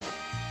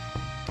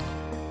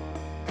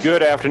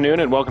Good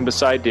afternoon and welcome to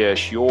Side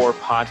Dish, your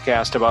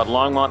podcast about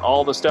Longmont,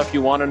 all the stuff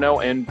you want to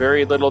know and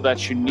very little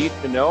that you need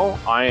to know.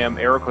 I am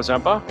Eric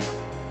Ozempa.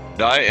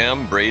 I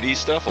am Brady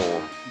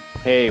Steffel.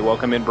 Hey,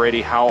 welcome in,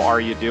 Brady. How are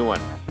you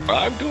doing?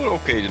 I'm doing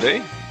okay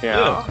today.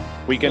 Yeah.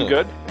 Weekend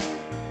good?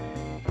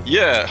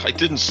 Yeah, I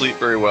didn't sleep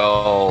very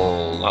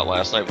well, not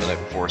last night, but the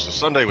night before, so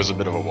Sunday was a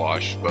bit of a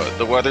wash, but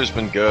the weather's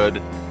been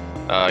good.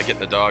 Getting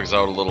the dogs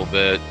out a little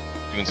bit,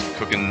 doing some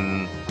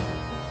cooking,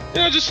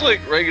 just like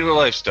regular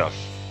life stuff.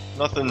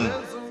 Nothing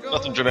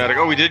dramatic.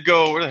 Oh, we did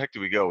go. Where the heck did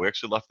we go? We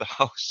actually left the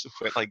house.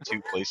 We went like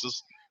 2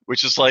 places,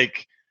 which is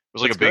like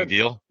That's a big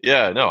deal.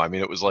 Yeah, no, I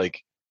mean it was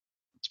like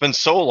it's been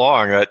so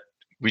long that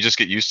we just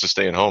get used to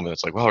staying home, and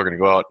it's like, well, we're gonna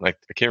go out. And I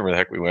can't remember the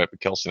heck we went, but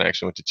Kelsey and I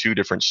actually went to 2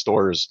 different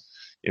stores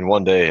in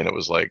one day, and it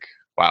was like,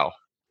 wow,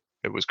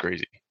 it was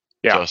crazy.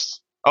 Yeah.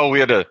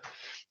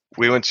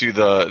 We went to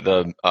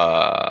the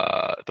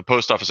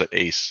post office at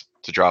Ace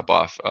to drop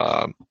off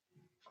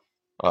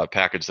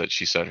package that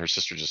she sent. Her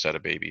sister just had a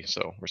baby,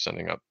 so we're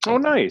sending up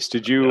something. Oh, nice.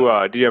 Did you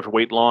have to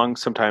wait long?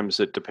 Sometimes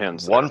it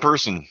depends. One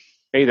person.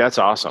 Hey, that's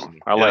awesome.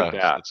 I like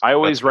that. I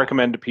always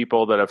recommend to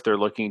people that if they're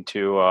looking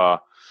to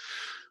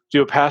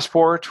do a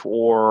passport,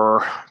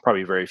 or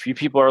probably very few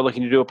people are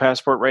looking to do a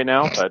passport right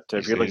now, but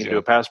if you're looking to do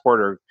a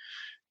passport or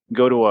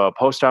go to a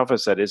post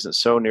office that isn't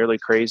so nearly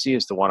crazy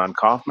as the one on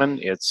Kaufman,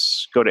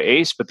 it's go to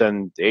Ace, but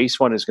then the Ace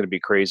one is going to be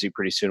crazy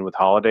pretty soon with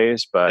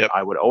holidays. But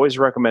I would always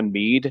recommend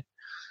Meade.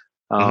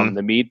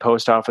 The Meade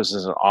post office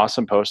is an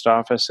awesome post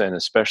office, and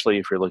especially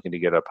if you're looking to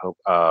get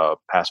a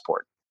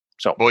passport.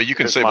 So, well, you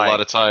can save a lot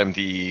of time.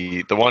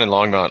 The one in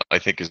Longmont, I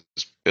think,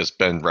 has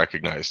been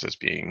recognized as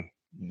being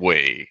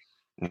way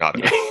not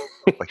enough.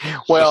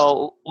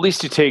 Well, at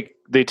least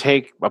they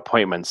take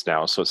appointments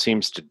now, so it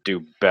seems to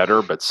do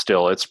better. But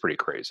still, it's pretty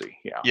crazy.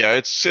 Yeah,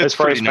 it's as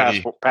far as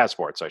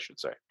passports, I should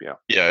say.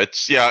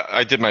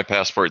 I did my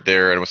passport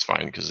there, and it was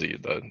fine because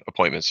the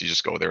appointments, you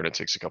just go there and it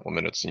takes a couple of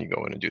minutes, and you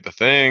go in and do the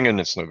thing, and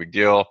it's no big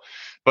deal.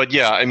 But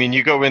yeah, I mean,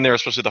 you go in there,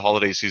 especially the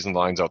holiday season,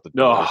 lines out the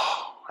door,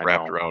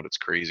 wrapped around. It's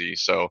crazy.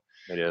 So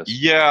it is.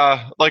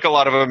 Yeah, like a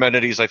lot of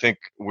amenities, I think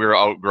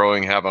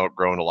have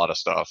outgrown a lot of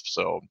stuff.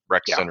 So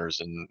rec centers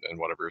and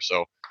whatever.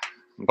 So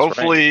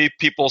hopefully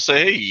people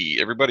say,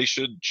 hey, everybody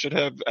should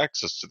have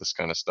access to this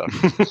kind of stuff.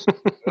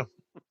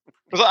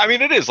 Because I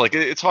mean, it is like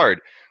it's hard.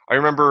 I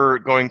remember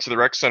going to the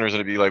rec centers and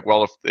it'd be like,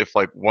 well, if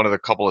like one of the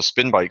couple of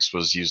spin bikes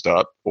was used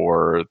up,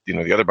 or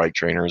the other bike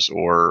trainers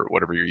or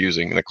whatever you're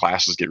using, and the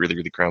classes get really,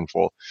 really crammed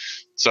full.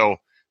 So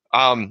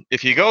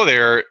if you go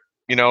there,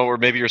 or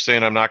maybe you're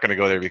saying I'm not going to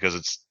go there because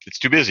it's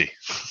too busy.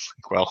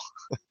 Well,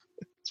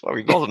 that's why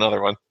we built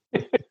another one.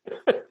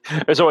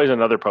 There's always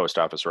another post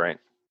office, right?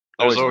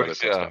 Always,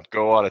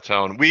 go out of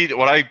town.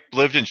 When I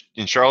lived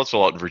in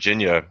Charlottesville out in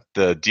Virginia,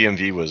 the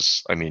DMV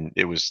was,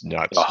 it was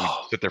nuts. We'd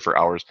sit there for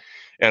hours.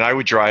 And I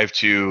would drive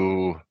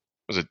to,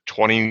 was it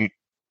 20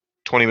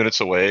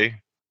 minutes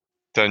away,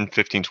 10,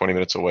 15, 20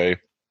 minutes away,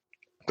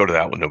 go to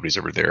that one. Nobody's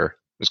ever there.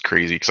 It was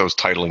crazy because I was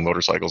titling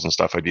motorcycles and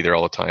stuff. I'd be there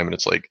all the time, and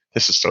it's like,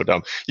 this is so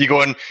dumb. You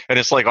go in, and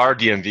it's like our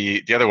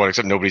DMV, the other one,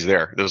 except nobody's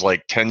there. There's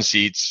like 10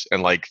 seats,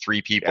 and like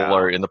 3 people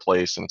are in the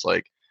place, and it's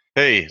like,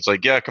 hey, it's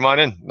like, yeah, come on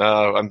in.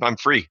 I'm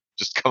free.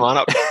 Just come on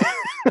up.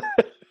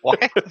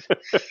 What?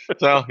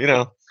 So,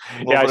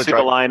 I see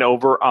the line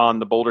over on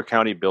the Boulder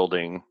County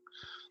building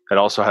that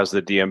also has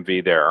the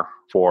DMV there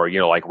for,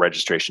 like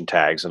registration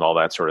tags and all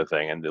that sort of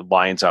thing. And the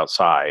lines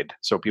outside.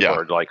 So people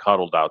are like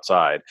huddled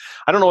outside.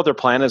 I don't know what their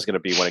plan is going to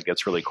be when it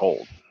gets really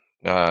cold.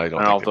 I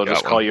don't know if they'll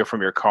just call you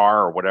from your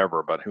car or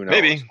whatever, but who knows?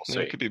 Maybe. We'll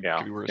see. It could be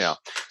worse. Yeah.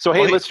 So,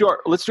 hey, let's do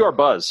our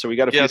buzz. So we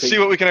got a few things. See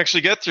what we can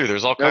actually get through.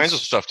 There's all kinds of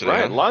stuff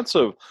today. Right. Lots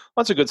of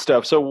good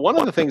stuff. So one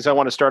of the things I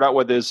want to start out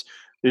with is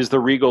the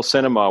Regal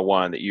Cinema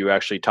one that you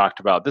actually talked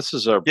about. This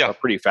is a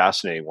pretty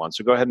fascinating one.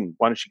 So go ahead and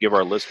why don't you give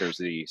our listeners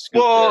the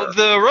scoop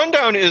there? The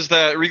rundown is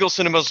that Regal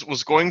Cinemas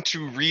was going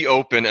to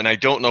reopen, and I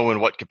don't know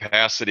in what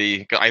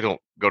capacity. I don't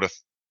go to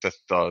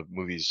the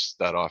movies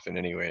that often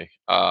anyway.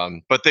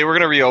 But they were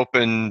going to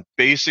reopen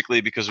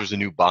basically because there's a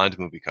new Bond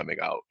movie coming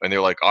out. And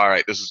they're like, all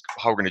right, this is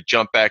how we're going to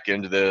jump back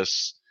into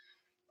this.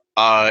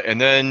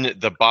 And then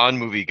the Bond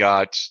movie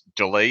got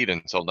delayed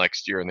until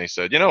next year, and they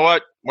said, you know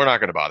what? We're not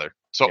going to bother.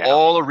 So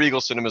all the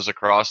Regal Cinemas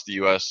across the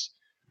U.S.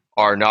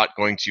 are not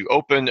going to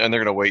open, and they're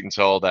going to wait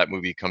until that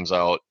movie comes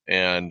out.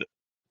 And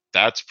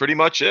that's pretty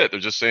much it. They're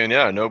just saying,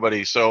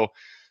 nobody. So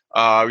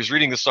I was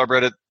reading the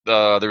subreddit.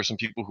 There were some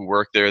people who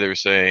worked there. They were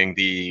saying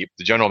the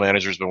general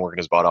manager's been working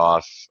his butt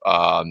off,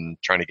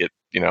 trying to get,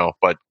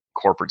 but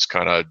corporate's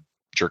kind of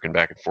jerking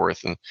back and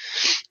forth. And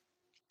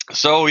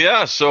so,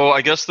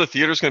 I guess the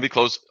theater's going to be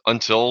closed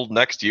until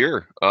next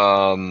year.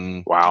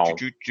 Wow.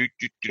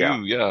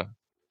 Yeah.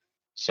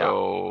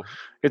 So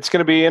it's going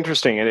to be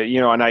interesting. And,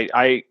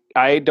 and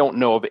I don't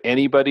know of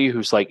anybody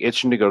who's like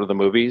itching to go to the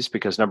movies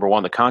because number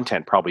one, the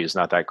content probably is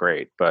not that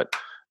great, but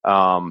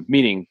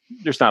meaning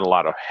there's not a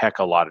lot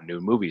of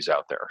new movies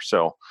out there.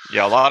 So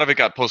a lot of it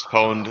got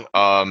postponed.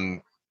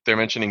 they're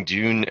mentioning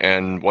Dune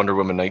and Wonder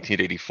Woman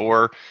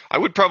 1984. I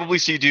would probably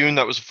see Dune.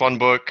 That was a fun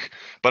book.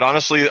 But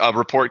honestly, a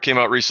report came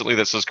out recently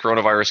that says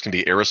coronavirus can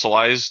be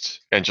aerosolized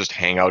and just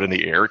hang out in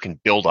the air. It can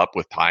build up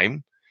with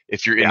time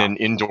if you're in an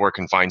indoor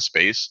confined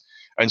space.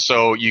 And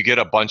so you get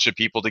a bunch of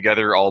people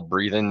together all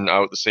breathing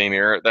out the same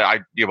air.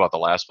 I'd be about the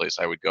last place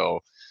I would go.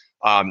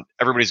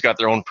 Everybody's got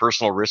their own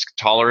personal risk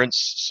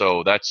tolerance,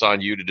 so that's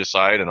on you to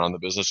decide and on the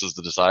businesses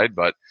to decide.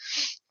 But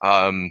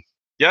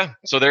yeah,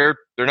 so they're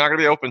not going to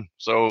be open.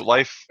 So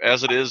life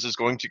as it is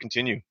going to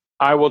continue.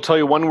 I will tell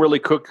you one really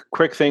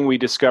quick thing we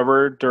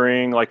discovered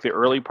during like the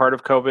early part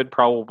of COVID,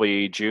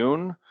 probably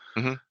June,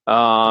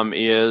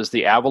 is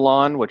the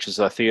Avalon, which is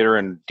a theater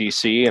in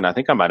DC. And I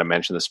think I might have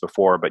mentioned this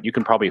before, but you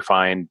can probably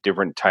find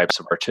different types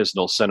of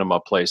artisanal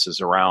cinema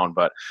places around.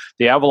 But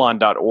the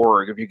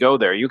Avalon.org, if you go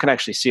there, you can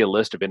actually see a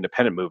list of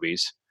independent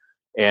movies.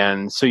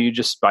 And so you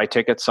just buy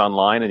tickets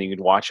online and you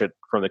can watch it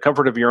from the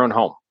comfort of your own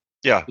home.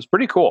 Yeah. It's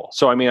pretty cool.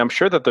 So, I mean, I'm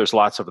sure that there's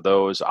lots of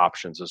those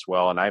options as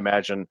well. And I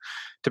imagine,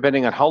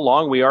 depending on how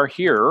long we are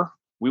here,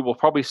 we will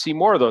probably see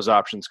more of those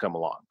options come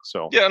along.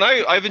 So, yeah, and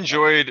I've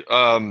enjoyed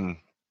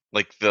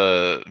like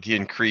the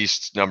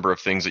increased number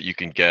of things that you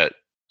can get,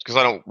 because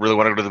I don't really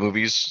want to go to the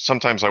movies.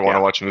 Sometimes I want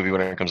to watch a movie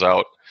when it comes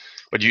out,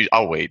 but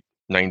I'll wait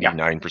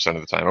 99%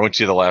 of the time. I went to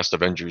see the last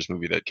Avengers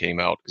movie that came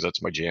out because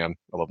that's my jam.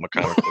 I love my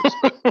comic books.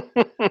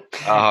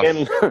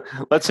 And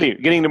let's see,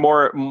 getting to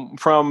more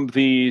from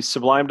the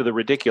sublime to the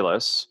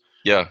ridiculous.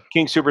 Yeah.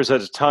 King Soopers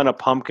has a ton of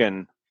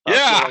pumpkin.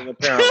 Apparently.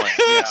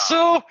 Yeah.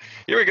 So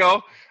here we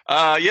go.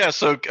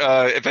 So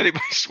if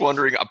anybody's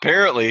wondering,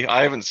 apparently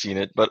I haven't seen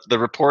it, but the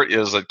report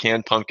is that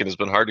canned pumpkin has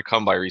been hard to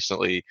come by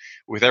recently,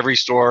 with every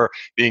store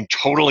being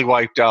totally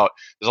wiped out.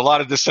 There's a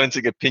lot of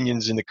dissenting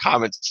opinions in the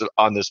comments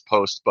on this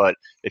post, but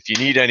if you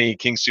need any,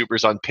 King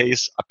Soopers on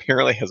Pace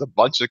apparently has a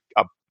bunch of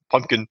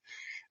pumpkin,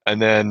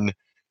 and then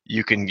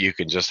you can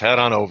just head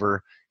on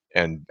over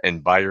and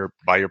buy your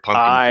pumpkin.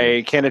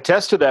 I can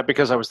attest to that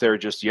because I was there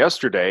just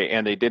yesterday,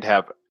 and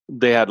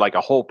they had like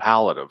a whole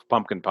pallet of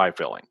pumpkin pie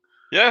filling.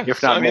 Yeah,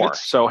 if not more.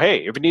 So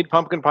hey, if you need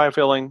pumpkin pie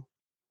filling,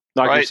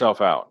 knock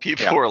yourself out.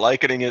 People are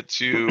likening it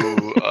to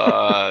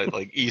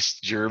like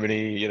East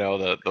Germany,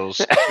 those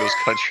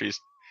countries.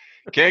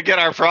 Can't get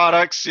our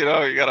products, you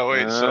gotta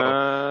wait.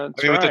 So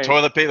with the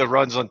toilet paper, that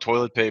runs on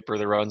toilet paper,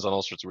 that runs on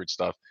all sorts of weird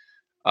stuff.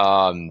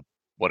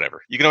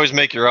 Whatever. You can always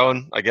make your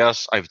own, I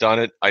guess. I've done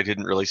it. I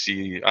didn't really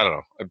see, I don't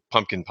know.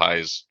 Pumpkin pie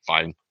is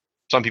fine.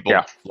 Some people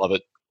love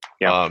it.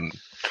 Yeah.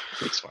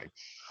 It's fine.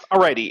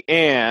 Alrighty,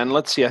 and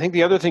let's see. I think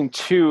the other thing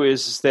too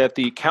is that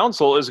the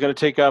council is going to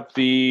take up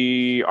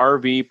the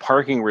RV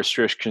parking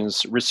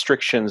restrictions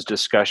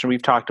discussion.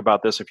 We've talked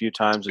about this a few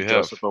times with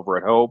Joseph over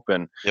at Hope,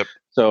 and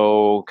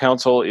so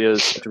council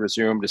is to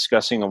resume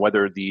discussing on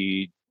whether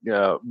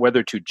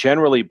to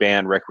generally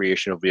ban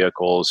recreational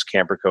vehicles,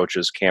 camper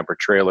coaches, camper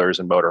trailers,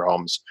 and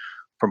motorhomes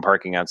from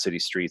parking on city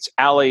streets,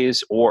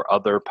 alleys, or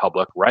other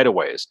public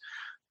right-of-ways.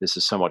 This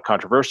is somewhat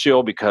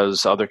controversial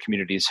because other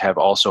communities have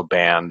also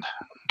banned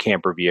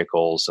camper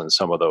vehicles, and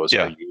some of those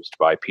are used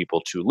by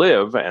people to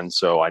live. And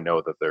so I know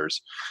that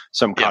there's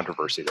some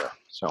controversy there.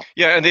 So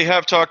and they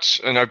have talked,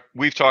 and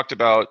we've talked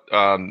about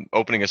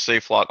opening a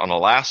safe lot on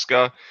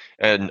Alaska,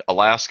 and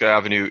Alaska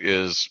Avenue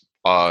is,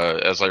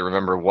 as I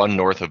remember, one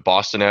north of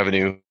Boston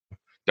Avenue,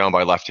 down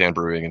by Left Hand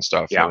Brewing and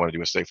stuff. I want to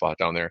do a safe lot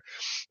down there.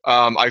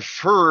 I've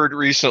heard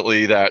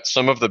recently that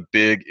some of the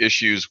big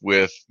issues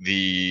with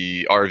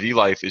the RV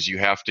life is you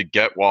have to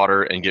get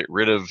water and get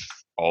rid of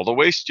all the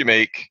waste you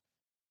make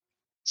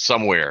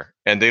somewhere,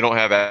 and they don't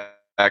have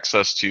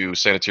access to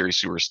sanitary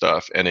sewer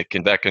stuff, and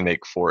that can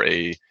make for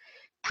a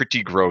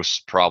pretty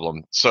gross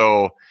problem.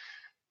 So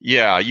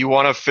you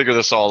want to figure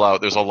this all out.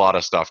 There's a lot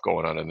of stuff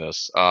going on in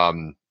this.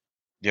 I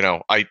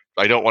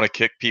don't want to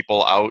kick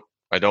people out.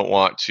 I don't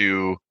want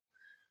to.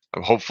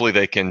 Hopefully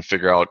they can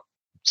figure out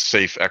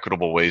safe,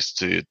 equitable ways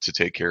to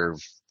take care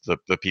of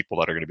the people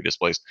that are going to be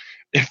displaced.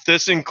 If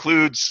this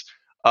includes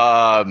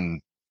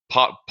parking,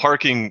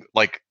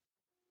 like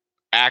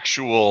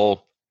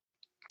actual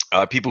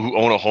people who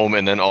own a home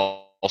and then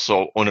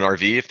also own an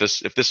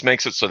RV, if this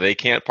makes it so they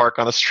can't park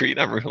on the street,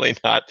 I'm really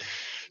not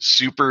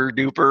super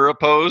duper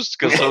opposed,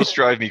 because those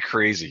drive me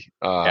crazy.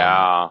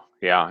 No,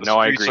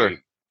 I agree.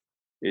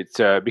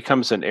 It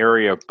becomes an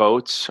area of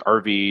boats,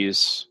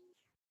 RVs.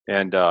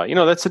 And,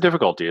 that's the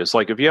difficulty. It's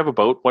like if you have a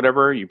boat,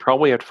 whatever, you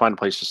probably have to find a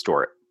place to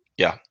store it.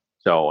 Yeah.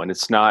 So, and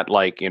it's not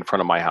like in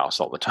front of my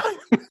house all the time.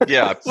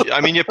 Yeah.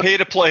 I mean, you pay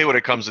to play when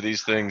it comes to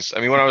these things.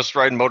 I mean, when I was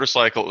riding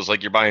motorcycle, it was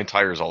like you're buying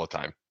tires all the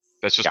time.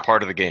 That's just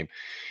part of the game.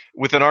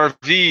 With an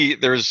RV,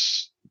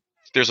 there's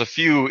a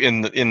few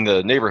in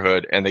the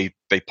neighborhood, and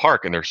they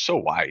park, and they're so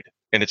wide.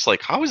 And it's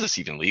like, how is this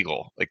even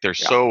legal? Like, they're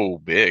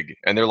so big,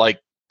 and they're like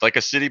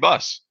a city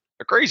bus.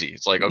 They're crazy.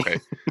 It's like, okay.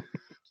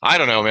 I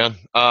don't know, man.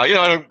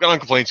 I don't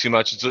complain too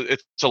much.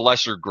 It's a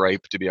lesser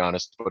gripe, to be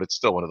honest, but it's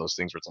still one of those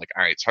things where it's like,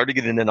 all right, it's hard to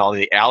get in and out of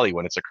the alley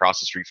when it's across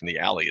the street from the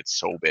alley. It's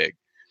so big.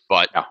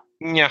 But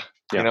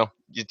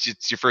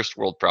it's your first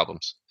world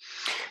problems.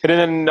 And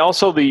then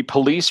also the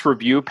police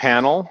review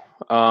panel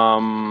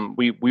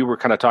we were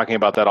kind of talking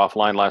about that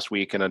offline last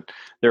week, and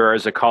there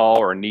is a call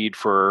or a need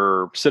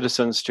for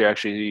citizens to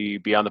actually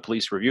be on the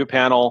police review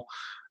panel.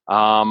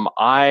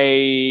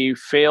 I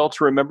fail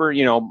to remember,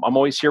 I'm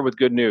always here with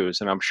good news,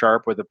 and I'm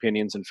sharp with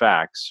opinions and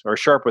facts, or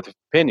sharp with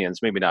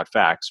opinions, maybe not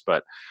facts,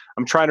 but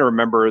I'm trying to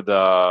remember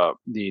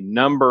the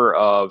number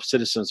of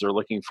citizens they're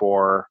looking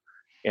for,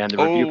 and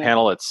the review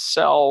panel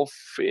itself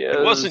is...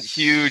 It wasn't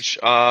huge.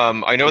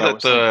 I know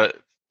that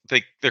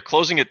they're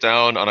closing it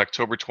down on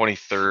October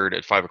 23rd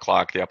at 5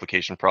 o'clock, the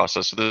application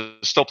process. So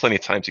there's still plenty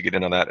of time to get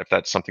in on that if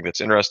that's something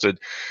that's interested.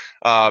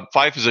 5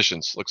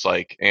 positions, looks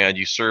like, and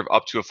you serve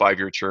up to a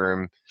 5-year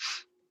term,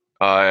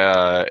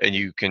 and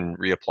you can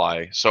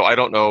reapply. So I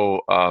don't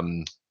know.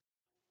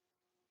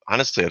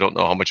 Honestly, I don't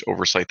know how much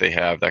oversight they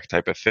have, that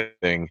type of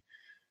thing.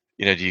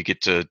 Do you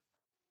get to...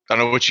 I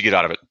don't know what you get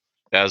out of it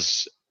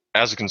as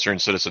a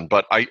concerned citizen,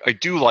 but I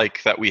do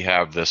like that we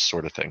have this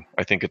sort of thing.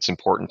 I think it's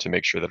important to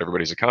make sure that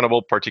everybody's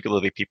accountable,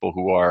 particularly people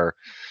who are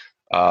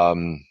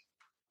to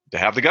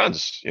have the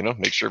guns.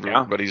 Make sure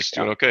everybody's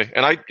doing okay.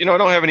 And I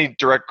don't have any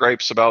direct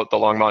gripes about the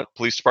Longmont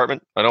Police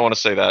Department. I don't want to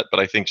say that, but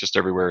I think just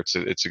everywhere it's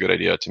a good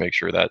idea to make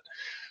sure that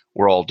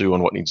we're all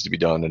doing what needs to be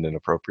done in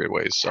appropriate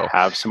ways. So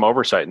have some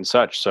oversight and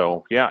such.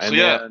 So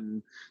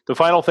then the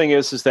final thing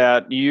is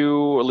that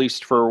you, at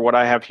least for what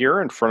I have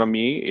here in front of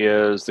me,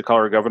 is the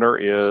Colorado governor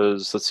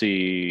is, let's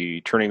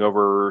see, turning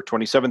over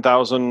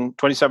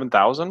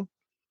 2,700.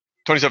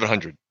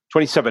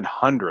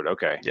 2,700.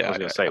 Okay. Yeah. I was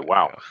going to say,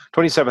 wow. Yeah.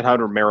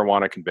 2,700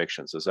 marijuana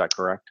convictions. Is that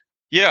correct?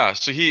 Yeah.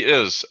 So he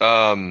is,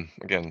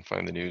 again,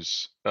 find the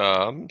news.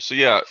 So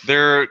yeah,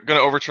 they're going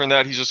to overturn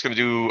that. He's just going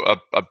to do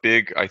a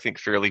big, I think,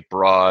 fairly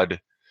broad,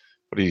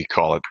 what do you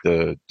call it?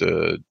 Pardon.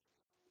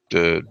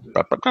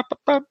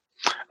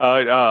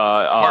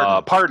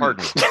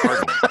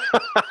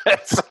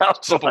 It sounds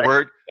simple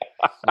word,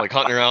 like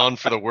hunting around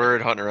for the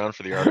word, hunting around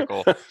for the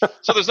article.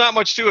 So there's not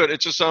much to it. It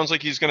just sounds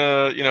like he's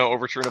gonna,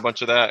 overturn a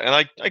bunch of that. And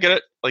I get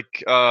it.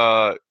 Like,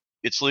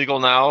 it's legal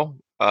now.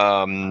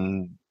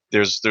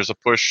 There's a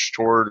push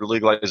toward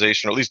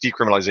legalization, or at least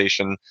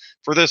decriminalization,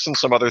 for this and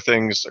some other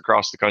things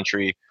across the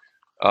country.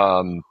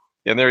 So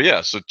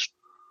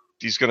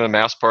he's gonna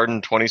mass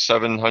pardon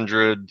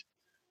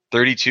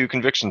 2,732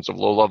 convictions of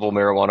low-level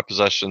marijuana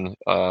possession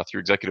through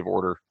executive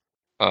order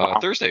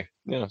Thursday.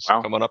 Yeah,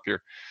 so coming up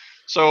here.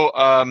 So,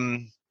 I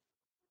mean,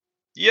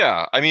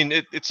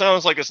 it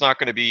sounds like it's not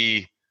going to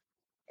be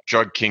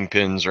drug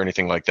kingpins or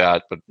anything like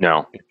that. But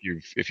no,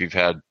 if you've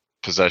had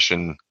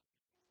possession,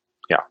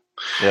 yeah.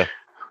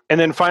 And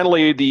then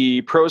finally,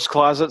 the Pros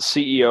Closet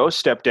CEO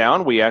stepped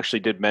down. We actually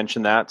did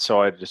mention that, so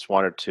I just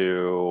wanted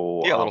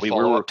to... we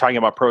were talking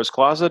about Pros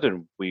Closet,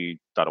 and we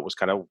thought it was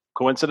kind of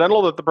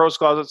coincidental that the Pros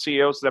Closet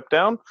CEO stepped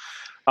down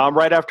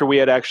right after we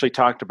had actually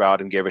talked about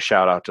and gave a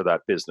shout-out to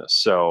that business.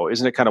 So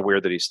isn't it kind of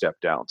weird that he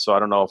stepped down? So I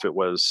don't know if it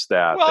was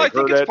that... Well, I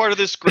think it's part of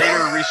this greater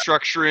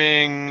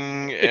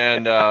restructuring,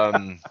 and,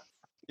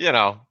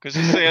 because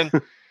he's saying...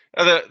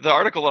 the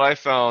article that I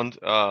found,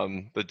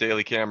 the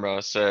Daily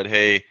Camera, said,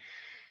 hey...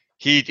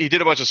 He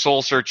did a bunch of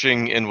soul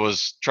searching and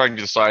was trying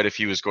to decide if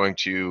he was going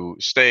to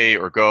stay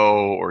or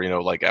go, or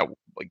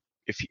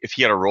if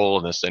he had a role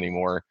in this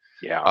anymore.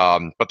 Yeah.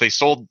 But they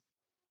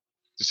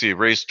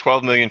raised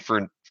 $12 million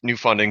for new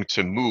funding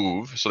to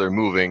move, so they're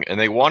moving, and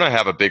they want to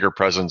have a bigger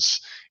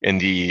presence in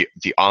the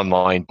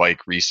online bike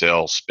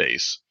resale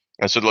space,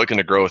 and so they're looking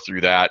to grow through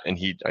that. And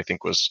he, I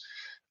think, was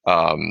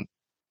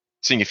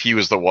seeing if he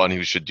was the one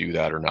who should do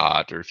that or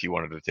not, or if he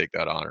wanted to take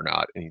that on or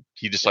not, and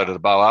he decided to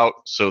bow out.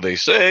 So they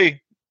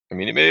say. I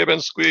mean, he may have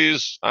been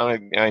squeezed. I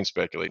ain't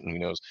speculating. Who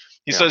knows?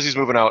 He says he's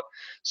moving out.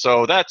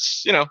 So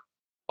that's,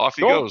 off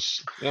he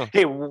goes. Yeah.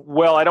 Hey,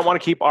 well, I don't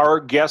want to keep our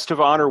guest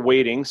of honor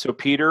waiting. So,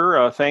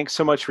 Peter, thanks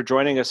so much for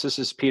joining us. This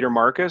is Peter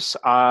Marcus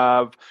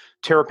of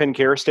Terrapin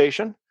Care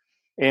Station.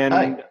 And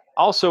Hi.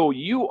 Also,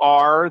 you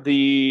are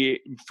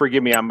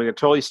forgive me, I'm going to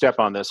totally step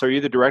on this. Are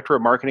you the Director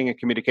of Marketing and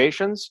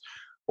Communications?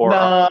 Or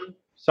no,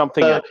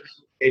 something else?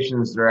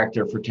 Communications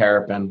Director for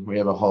Terrapin. We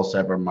have a whole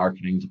separate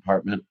marketing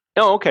department.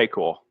 Oh, okay,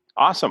 cool.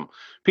 Awesome.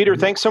 Peter,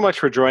 thanks so much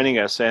for joining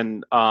us.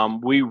 And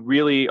we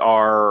really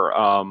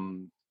are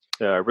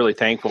really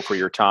thankful for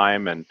your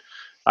time. And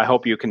I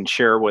hope you can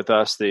share with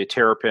us the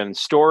Terrapin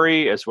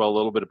story, as well a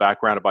little bit of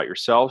background about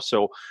yourself.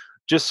 So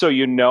just so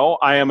you know,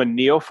 I am a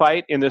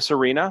neophyte in this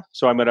arena,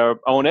 so I'm going to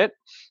own it.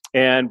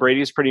 And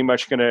Brady's pretty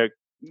much going to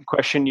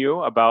question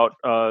you about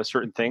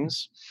certain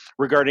things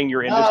regarding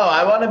your industry. No,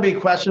 I want to be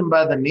questioned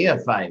by the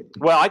neophyte.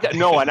 Well,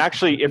 and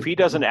actually, if he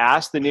doesn't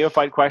ask the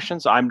neophyte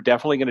questions, I'm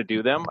definitely going to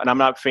do them, and I'm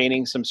not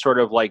feigning some sort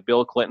of like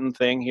Bill Clinton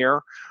thing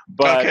here.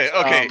 But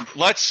okay,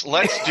 let's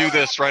do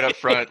this right up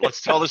front.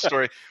 Let's tell the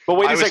story. But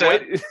wait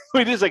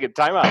a second.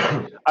 Time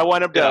out. I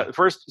want him to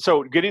first.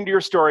 So get into your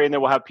story, and then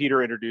we'll have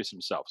Peter introduce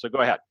himself. So go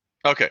ahead.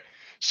 Okay.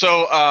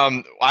 So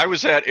I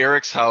was at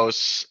Eric's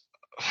house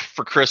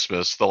for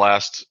Christmas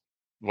last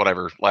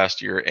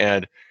year,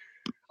 and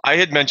I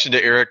had mentioned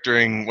to Eric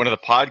during one of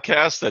the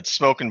podcasts that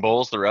Smokin'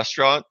 Bowls, the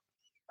restaurant,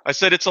 I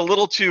said it's a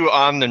little too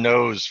on the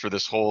nose for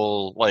this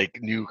whole like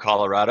new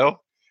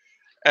Colorado.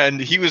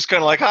 And he was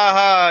kind of like, ha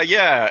ha,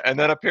 yeah. And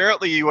then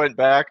apparently you went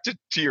back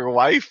to your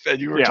wife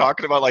and you were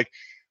talking about like,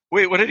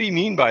 wait, what did he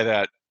mean by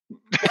that?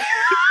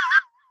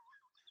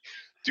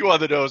 Two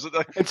on the nose.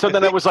 And so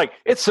then I was like,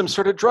 it's some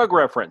sort of drug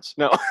reference.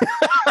 No.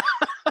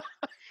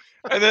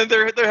 And then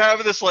they're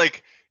having this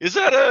like, is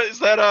that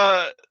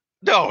a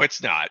no,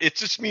 it's not. It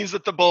just means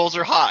that the bowls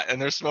are hot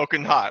and they're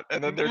smoking hot.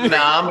 And then they're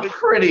I'm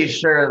pretty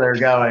sure they're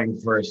going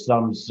for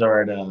some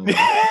sort of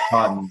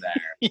fun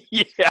there.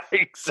 Yeah,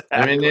 exactly.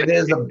 I mean, it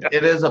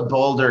is a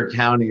Boulder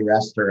County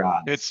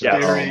restaurant. It's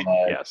very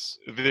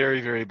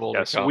very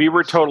Boulder County. We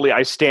were totally,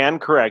 I stand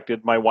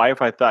corrected. My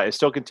wife, I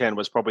still contend,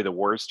 was probably the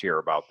worst here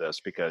about this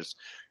because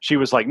she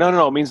was like,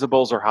 no, it means the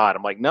bowls are hot.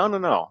 I'm like,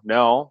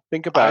 no,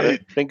 think about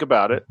it.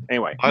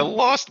 Anyway. I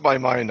lost my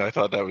mind. I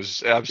thought that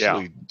was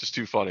absolutely just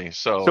too funny.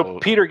 So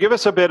Peter, give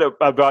us a bit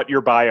about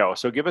your bio.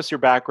 So give us your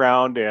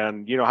background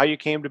and, how you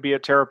came to be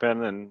at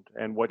Terrapin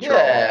and what you're.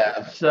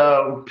 Yeah,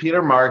 so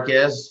Peter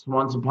Marcus,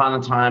 once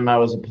upon a time, I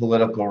was a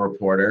political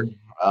reporter.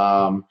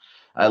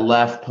 I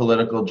left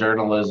political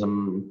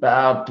journalism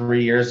about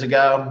 3 years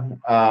ago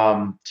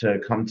to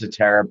come to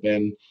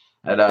Terrapin.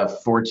 I had a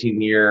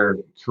 14-year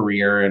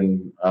career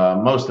in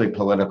mostly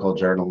political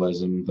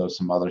journalism, though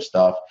some other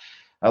stuff.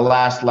 I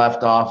last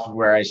left off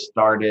where I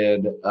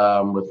started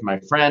with my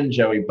friend,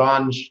 Joey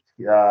Bunch.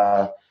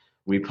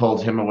 We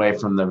pulled him away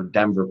from the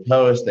Denver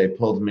Post. They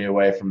pulled me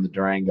away from the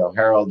Durango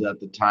Herald. At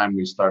the time,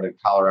 we started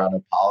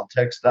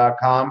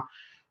ColoradoPolitics.com,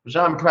 which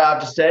I'm proud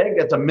to say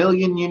gets 1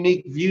 million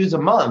unique views a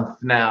month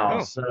now.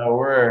 Oh. So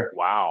we're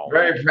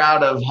very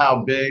proud of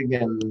how big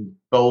and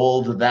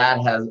bold that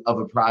of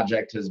a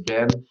project has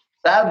been.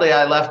 Sadly,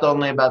 I left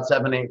only about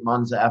 7-8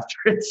 months after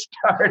it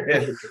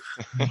started,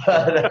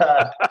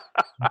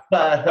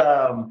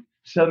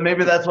 so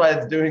maybe that's why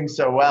it's doing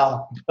so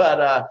well.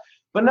 But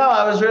no,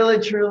 I was really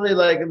truly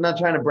like, I'm not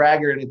trying to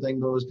brag or anything,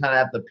 but it was kind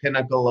of at the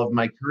pinnacle of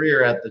my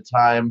career at the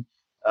time,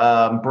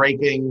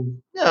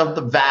 breaking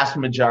the vast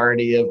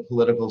majority of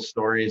political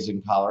stories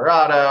in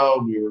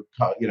Colorado.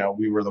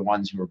 We were the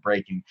ones who were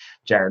breaking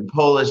Jared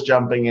Polis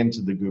jumping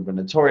into the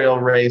gubernatorial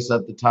race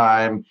at the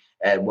time,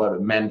 and what it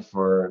meant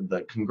for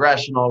the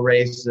congressional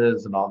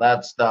races and all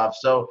that stuff.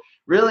 So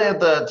really at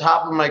the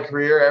top of my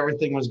career,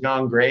 everything was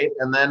going great.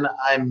 And then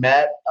I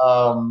met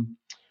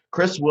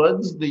Chris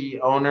Woods, the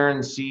owner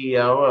and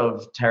CEO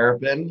of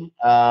Terrapin,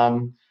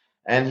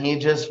 and he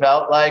just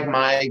felt like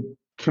my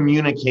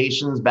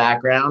communications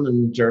background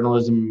and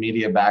journalism and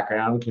media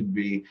background could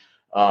be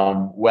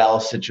well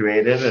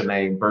situated in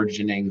a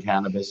burgeoning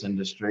cannabis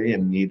industry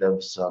in need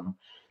of some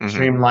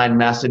streamlined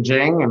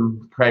messaging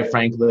and, quite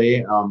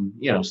frankly,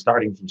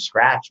 starting from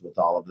scratch with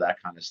all of that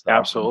kind of stuff.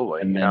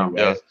 Absolutely. In many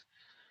ways.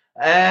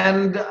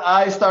 And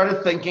I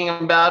started thinking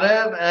about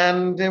it,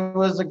 and it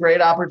was a great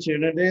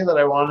opportunity that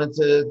I wanted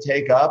to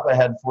take up. I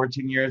had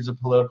 14 years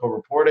of political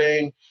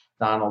reporting.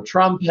 Donald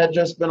Trump had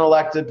just been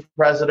elected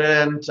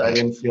president. I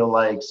didn't feel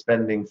like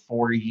spending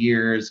 4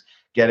 years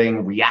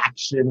getting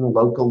reaction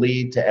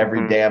locally to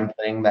every damn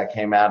thing that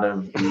came out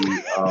of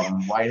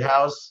the White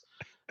House.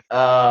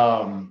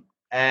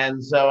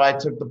 And so I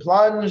took the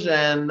plunge,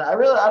 and I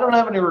don't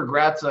have any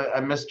regrets. I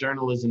miss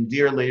journalism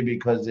dearly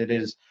because it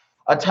is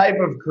a type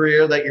of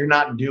career that you're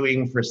not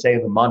doing for, say,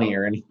 the money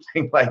or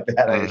anything like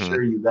that. I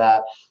assure you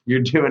that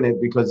you're doing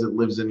it because it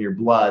lives in your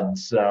blood.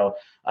 So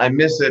I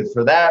miss it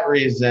for that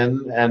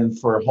reason and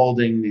for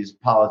holding these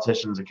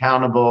politicians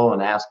accountable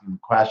and asking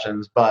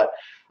questions. But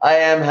I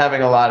am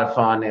having a lot of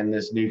fun in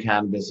this new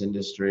cannabis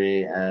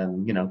industry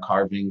and,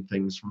 carving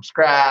things from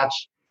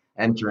scratch,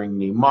 entering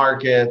new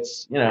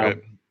markets.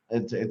 Right.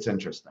 It's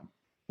interesting.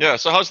 Yeah.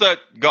 So how's that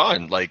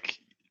gone? Like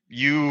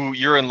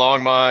you're in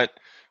Longmont.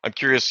 I'm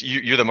curious,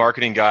 you're the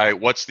marketing guy.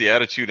 What's the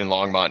attitude in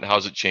Longmont, and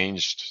how's it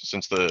changed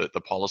since the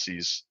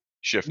policies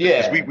shifted?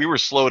 Yeah. Because we were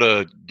slow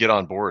to get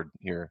on board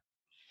here.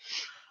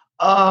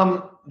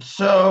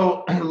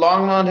 So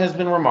Longmont has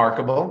been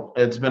remarkable.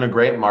 It's been a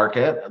great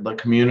market. The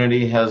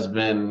community has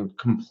been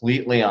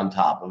completely on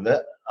top of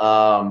it.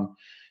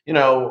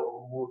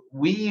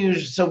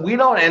 We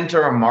don't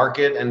enter a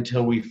market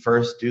until we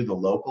first do the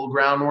local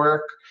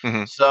groundwork.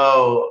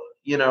 So,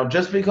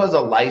 just because a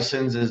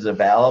license is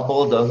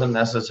available doesn't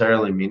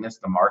necessarily mean it's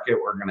the market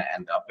we're going to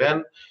end up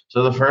in.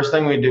 So the first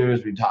thing we do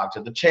is we talk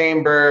to the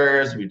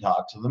chambers, we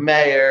talk to the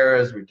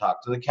mayors, we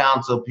talk to the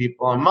council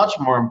people, and much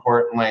more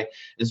importantly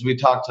is we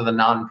talk to the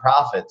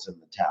nonprofits in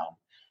the town.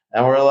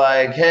 And we're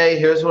like, hey,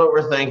 here's what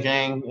we're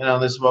thinking.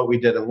 This is what we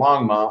did in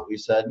Longmont. We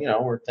said,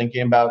 we're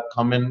thinking about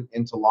coming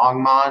into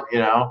Longmont.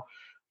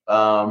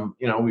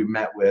 We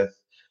met with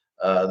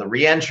the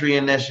Reentry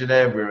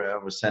Initiative. We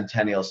met with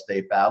Centennial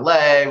State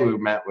Ballet. We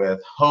met with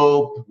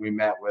HOPE. We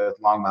met with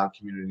Longmont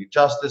Community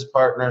Justice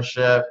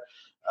Partnership.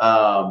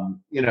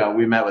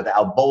 We met with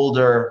Al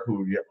Boulder,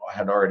 who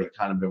had already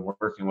kind of been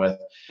working with.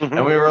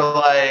 And we were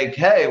like,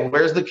 hey,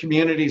 where's the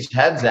community's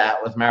heads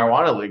at with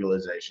marijuana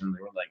legalization?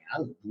 They were like,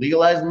 I'm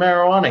legalizing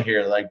marijuana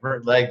here.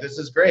 This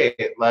is great.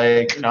 Let's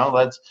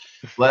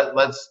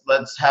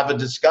have a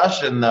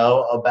discussion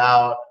though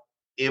about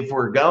if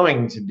we're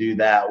going to do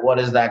that, what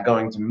is that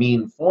going to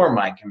mean for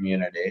my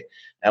community,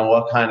 and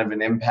what kind of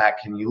an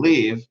impact can you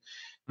leave?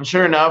 And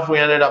sure enough, we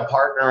ended up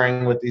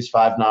partnering with these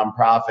 5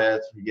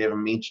 nonprofits. We gave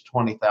them each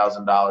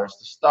 $20,000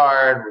 to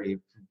start. We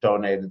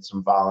donated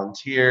some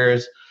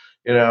volunteers.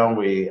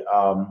 We've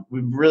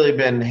really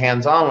been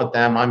hands-on with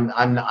them.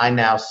 I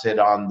now sit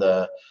on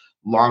the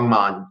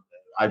Longmont.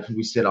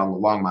 We sit on the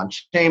Longmont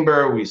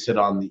Chamber. We sit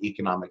on the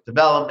Economic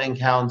Development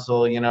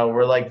Council.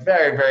 We're like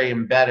very, very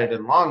embedded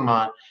in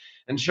Longmont.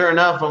 And sure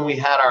enough, when we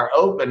had our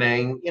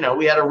opening,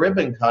 we had a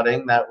ribbon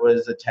cutting that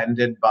was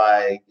attended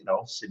by,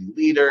 city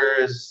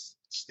leaders,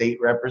 state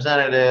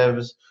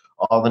representatives,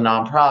 all the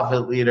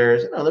nonprofit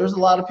leaders. There was a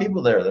lot of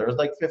people there. There was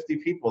like 50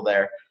 people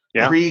there.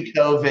 Yeah.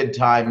 Pre-COVID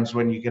times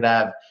when you could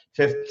have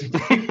 50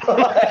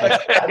 people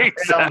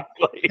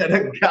exactly. At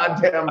a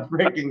goddamn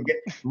freaking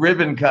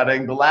ribbon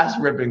cutting. The last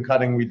ribbon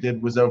cutting we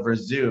did was over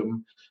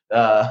Zoom.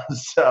 And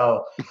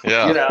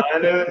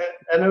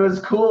it was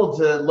cool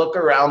to look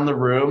around the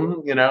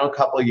room, a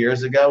couple of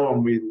years ago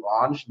when we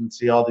launched, and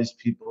see all these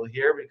people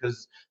here,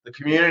 because the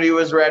community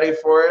was ready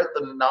for it.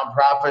 The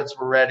nonprofits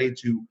were ready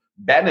to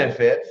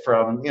benefit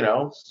from,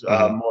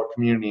 more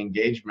community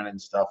engagement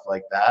and stuff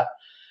like that.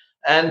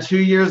 And 2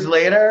 years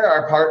later,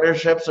 our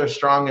partnerships are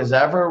strong as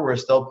ever. We're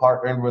still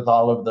partnered with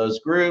all of those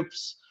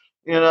groups.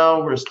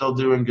 We're still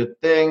doing good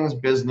things.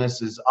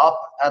 Business is up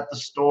at the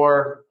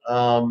store.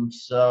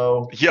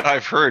 Yeah,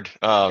 I've heard.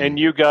 And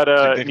you got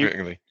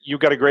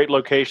a great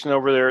location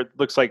over there. It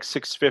looks like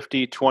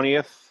 650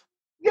 20th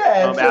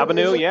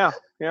Avenue. Yeah.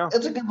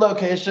 It's a good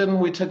location.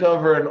 We took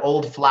over an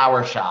old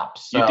flower shop.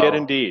 So you did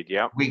indeed.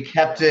 Yeah. We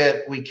kept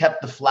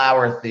the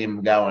flower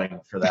theme going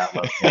for that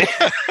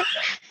location.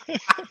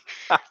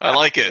 I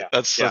like it.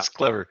 That's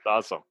clever.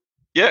 That's awesome.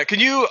 Yeah. Can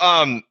you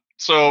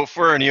so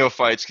for our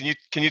neophytes,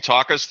 can you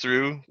talk us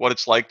through what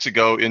it's like to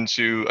go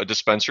into a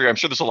dispensary? I'm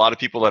sure there's a lot of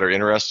people that are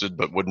interested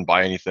but wouldn't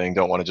buy anything,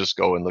 don't want to just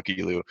go and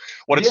looky-loo.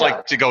 What it's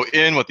like to go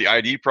in, what the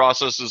ID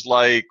process is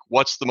like,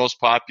 what's the most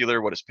popular,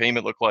 what does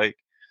payment look like?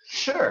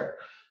 Sure.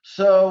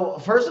 So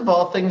first of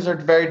all, things are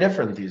very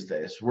different these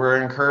days.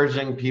 We're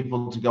encouraging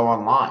people to go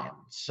online.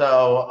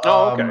 So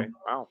okay.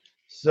 Wow.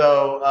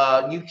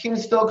 So you can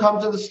still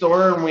come to the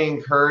store, and we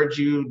encourage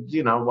you,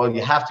 you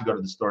have to go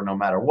to the store no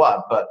matter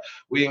what, but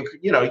you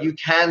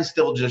can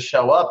still just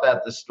show up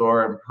at the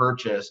store and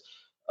purchase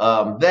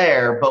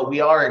there, but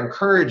we are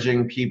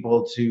encouraging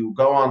people to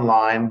go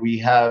online.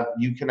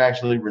 You can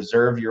actually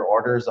reserve your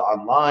orders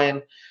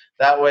online.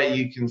 That way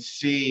you can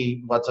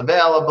see what's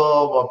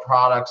available, what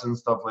products and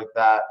stuff like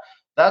that.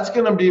 That's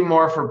going to be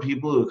more for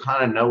people who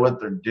kind of know what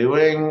they're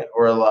doing,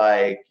 or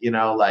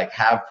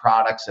have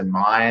products in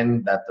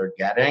mind that they're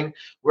getting.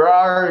 We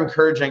are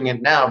encouraging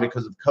it now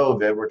because of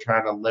COVID. We're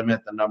trying to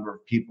limit the number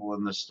of people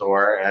in the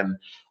store. And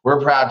we're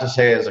proud to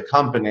say as a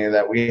company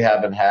that we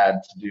haven't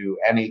had to do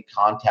any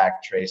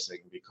contact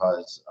tracing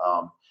because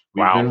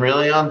we've been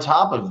really on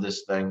top of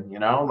this thing, we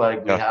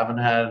haven't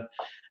had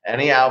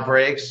any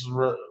outbreaks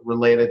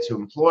related to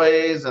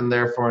employees and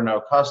therefore no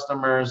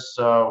customers.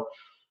 So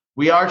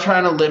we are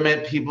trying to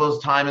limit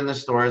people's time in the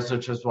stores,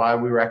 which is why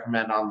we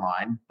recommend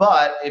online.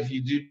 But if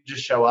you do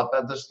just show up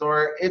at the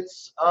store,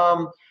 it's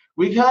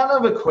we kind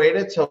of equate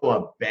it to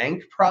a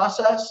bank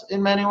process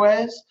in many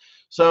ways.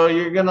 So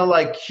you're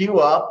gonna queue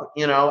up,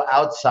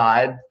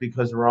 outside,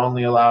 because we're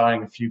only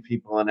allowing a few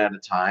people in at a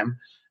time,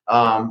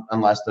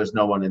 unless there's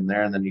no one in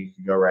there, and then you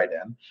can go right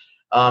in.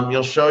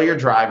 You'll show your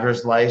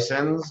driver's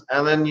license,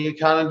 and then you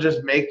kind of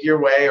just make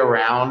your way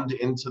around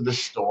into the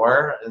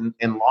store.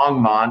 In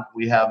Longmont,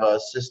 we have a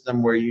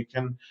system where you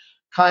can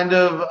kind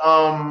of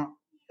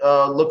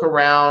look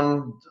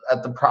around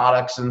at the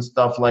products and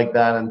stuff like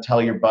that and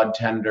tell your bud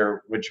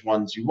tender which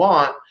ones you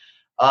want.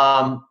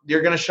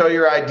 You're going to show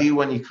your ID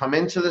when you come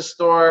into the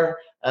store,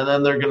 and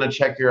then they're going to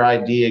check your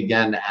ID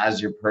again as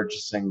you're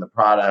purchasing the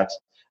products.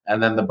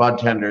 And then the bud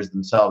tenders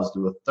themselves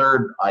do a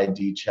third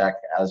ID check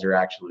as you're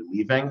actually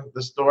leaving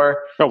the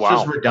store. Oh, wow.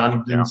 It's just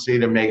redundancy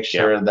to make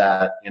sure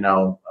that,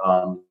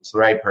 it's the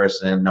right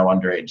person, no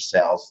underage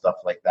sales, stuff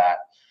like that.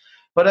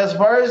 But as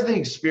far as the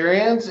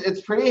experience,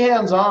 it's pretty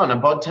hands-on. A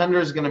bud tender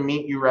is going to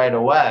meet you right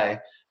away.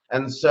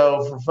 And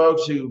so for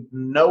folks who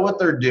know what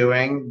they're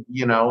doing,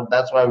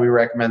 that's why we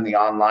recommend the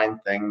online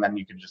thing. Then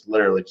you can just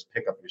literally just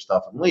pick up your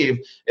stuff and leave.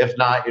 If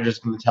not, you're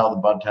just going to tell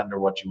the bud tender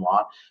what you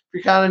want. If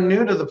you're kind of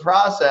new to the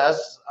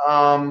process,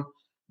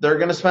 they're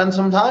going to spend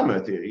some time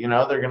with you.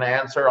 They're going to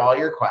answer all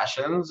your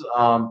questions.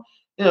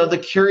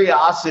 The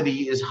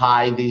curiosity is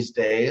high these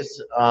days.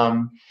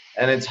 And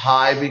it's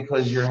high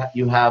because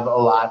you have a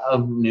lot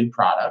of new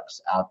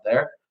products out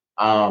there.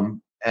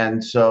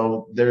 And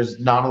so there's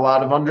not a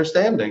lot of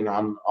understanding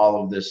on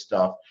all of this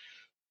stuff.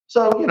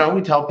 So,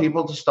 we tell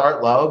people to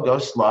start low, go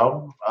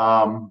slow.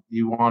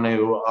 You want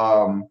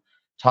to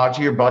talk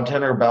to your bud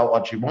tender about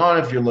what you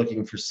want. If you're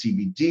looking for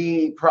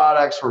CBD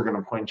products, we're going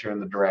to point you in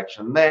the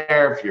direction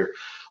there. If you're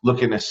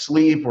looking to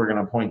sleep, we're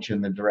going to point you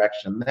in the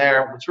direction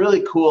there. What's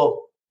really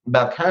cool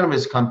about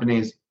cannabis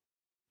companies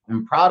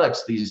and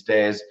products these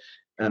days,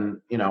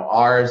 and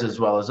ours as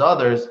well as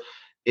others,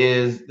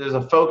 is there's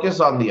a focus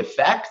on the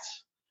effect,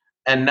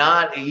 and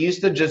not, it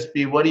used to just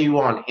be, what do you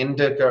want,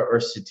 indica or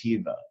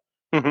sativa?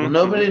 Well,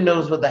 nobody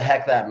knows what the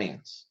heck that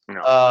means.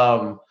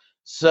 No.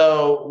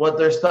 So what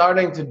they're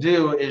starting to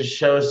do is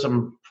show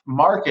some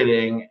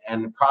marketing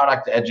and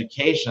product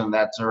education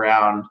that's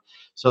around.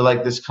 So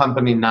like this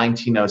company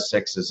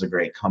 1906 is a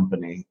great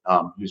company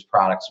whose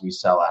products we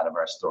sell out of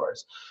our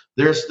stores.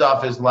 Their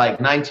stuff is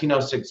like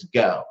 1906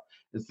 Go.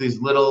 It's these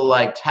little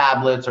like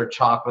tablets or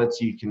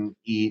chocolates you can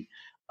eat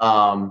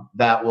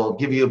that will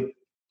give you a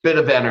bit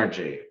of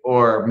energy,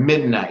 or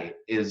midnight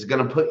is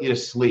going to put you to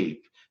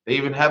sleep. They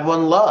even have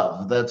one,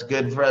 Love, that's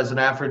good for as an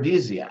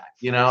aphrodisiac.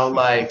 You know,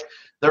 like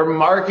they're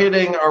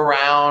marketing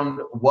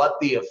around what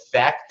the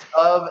effect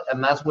of,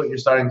 and that's what you're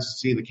starting to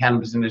see the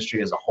cannabis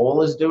industry as a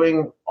whole is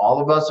doing.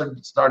 All of us are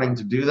starting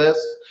to do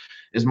this,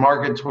 is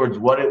market towards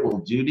what it will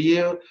do to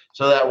you,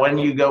 so that when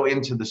you go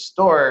into the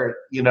store,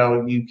 you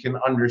know, you can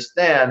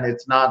understand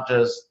it's not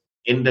just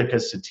indica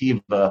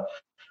sativa,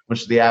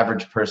 which the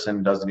average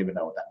person doesn't even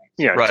know what that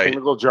means. Yeah,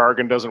 technical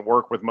jargon doesn't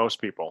work with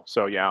most people.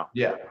 So yeah.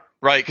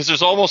 Right, because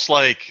there's almost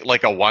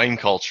like a wine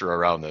culture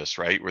around this,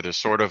 right? Where there's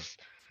sort of,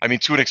 I mean,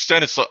 to an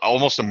extent, it's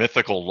almost a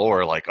mythical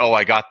lore. Like, oh,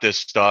 I got this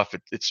stuff.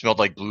 It smelled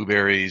like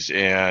blueberries,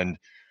 and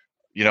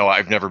you know,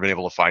 I've never been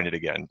able to find it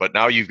again. But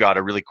now you've got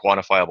a really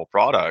quantifiable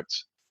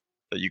product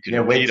that you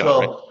can wait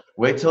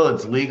till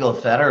it's legal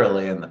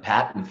federally and the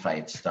patent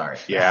fights start.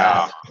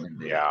 That's when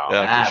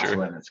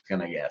it's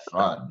gonna get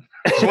fun.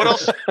 So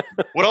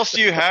what else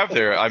do you have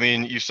there? I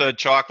mean, you said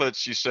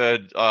chocolates, you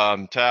said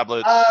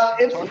tablets.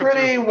 It's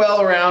pretty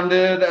well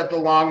rounded at the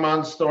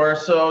Longmont store.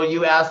 So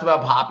you asked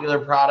about popular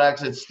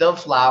products. It's still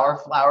flower.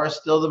 Flower is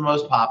still the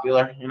most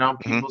popular. You know,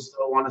 people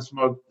still want to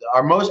smoke.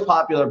 Our most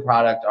popular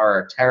product are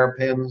our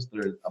Terrapins.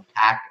 They're a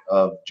pack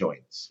of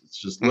joints. It's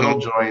just little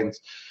joints.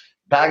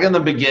 Back in the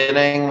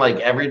beginning, like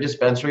every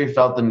dispensary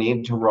felt the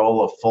need to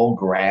roll a full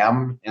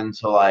gram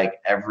into like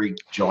every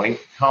joint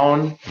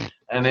cone.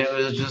 And it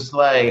was just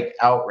like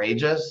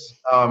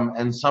outrageous.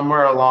 And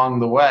somewhere along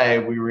the way,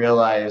 we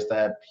realized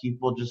that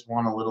people just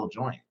want a little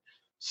joint.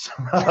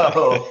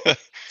 So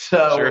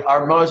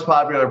Our most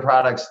popular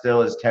product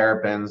still is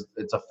Terrapins.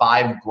 It's a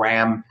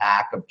 5-gram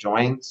pack of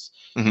joints.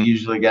 You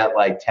usually get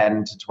like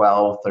 10 to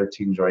 12,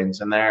 13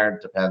 joints in there.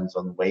 It depends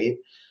on the weight.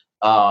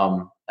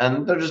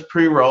 And they're just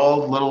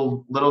pre-rolled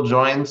little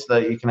joints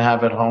that you can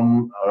have at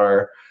home,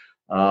 or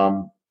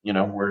you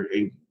know,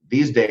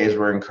 these days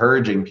we're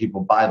encouraging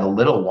people buy the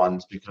little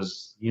ones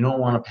because you don't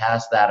want to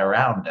pass that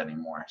around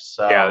anymore.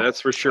 So yeah,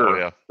 that's for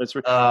sure. That's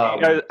for,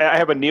 I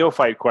have a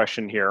neophyte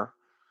question here.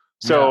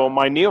 So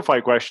my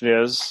neophyte question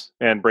is,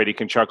 and Brady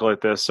can chuckle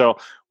at this, so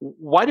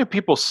why do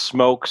people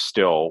smoke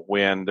still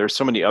when there's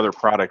so many other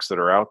products that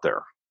are out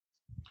there?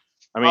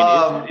 I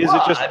mean, is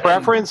it just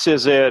preference?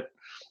 Is it?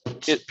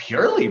 It's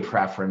purely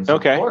preference,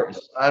 of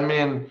course. I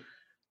mean,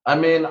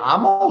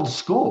 I'm old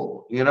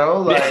school, you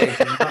know, like,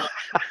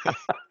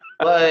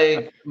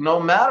 like no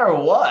matter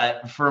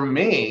what, for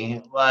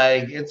me,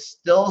 like it's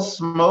still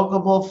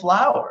smokable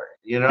flower,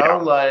 you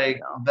know,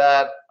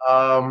 that.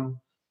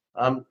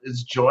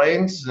 It's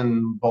joints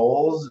and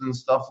bowls and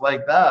stuff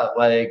like that.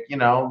 Like, you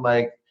know,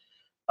 like,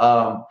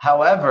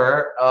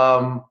 however,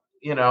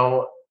 you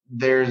know,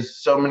 there's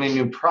so many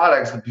new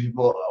products that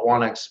people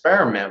want to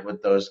experiment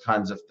with those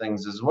kinds of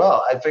things as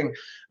well. I think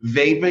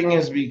vaping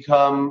has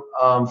become,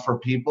 for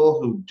people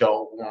who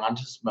don't want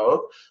to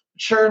smoke.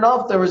 Sure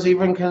enough, there was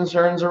even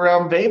concerns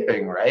around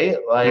vaping, right?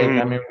 Like,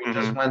 I mean, we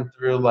just went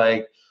through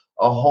like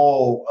a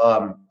whole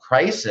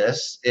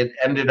crisis. It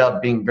ended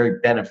up being very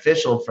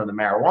beneficial for the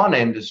marijuana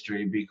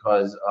industry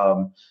because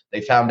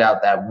they found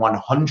out that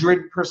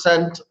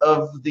 100%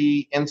 of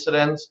the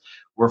incidents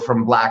were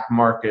from black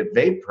market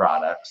vape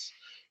products.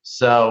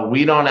 So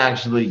we don't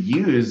actually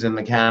use in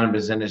the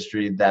cannabis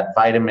industry that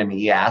vitamin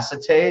E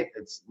acetate.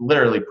 It's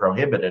literally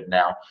prohibited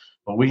now,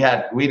 but we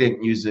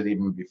didn't use it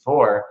even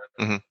before.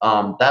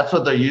 That's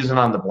what they're using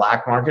on the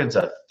black market. It's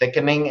a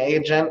thickening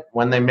agent.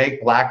 When they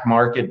make black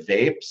market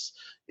vapes,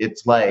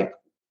 it's like,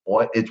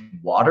 it's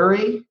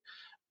watery.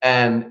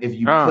 And if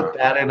you put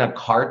that in a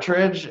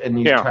cartridge and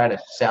you try to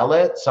sell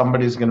it,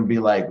 somebody's going to be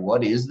like,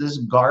 what is this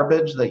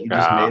garbage that you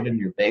just made in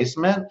your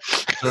basement?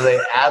 So they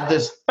add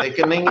this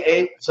thickening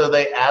agent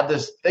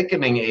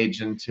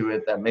to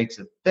it that makes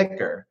it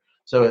thicker.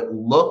 So it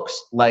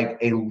looks like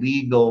a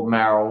legal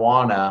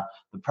marijuana.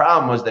 The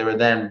problem was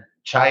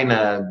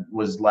China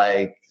was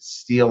like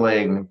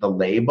stealing the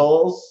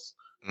labels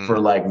for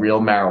like real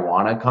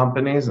marijuana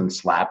companies and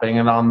slapping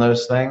it on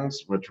those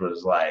things, which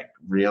was like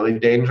really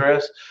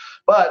dangerous.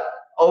 But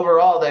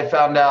overall, they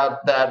found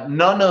out that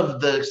none of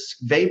the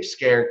vape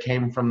scare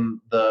came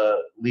from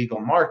the legal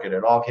market.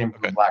 It all came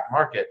from the black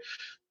market.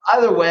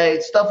 Either way,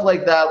 stuff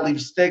like that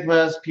leaves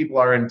stigmas. People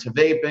are into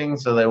vaping,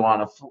 so they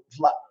want to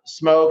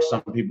smoke.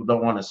 Some people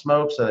don't want to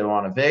smoke, so they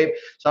want to vape.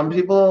 Some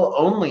people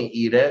only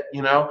eat it,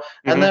 you know.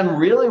 And then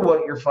really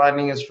what you're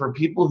finding is for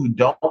people who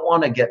don't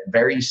want to get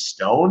very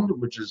stoned,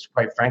 which is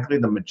quite frankly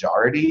the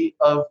majority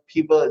of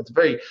people, it's a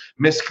very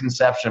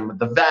misconception, but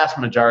the vast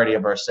majority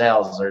of our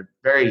sales are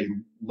very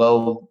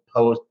low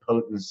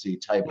potency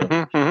type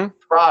of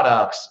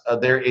products,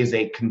 there is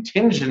a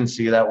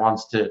contingency that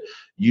wants to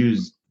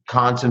use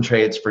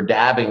concentrates for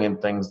dabbing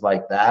and things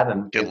like that,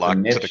 and get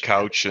locked to the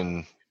couch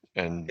and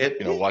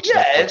watch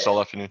Netflix all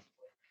afternoon.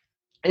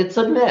 It's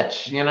a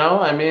niche,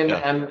 I mean,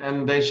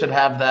 and they should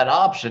have that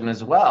option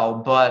as well.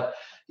 But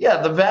yeah,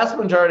 the vast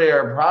majority of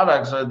our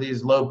products are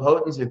these low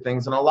potency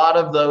things, and a lot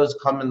of those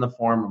come in the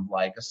form of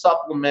like a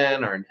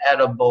supplement or an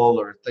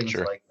edible or things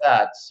like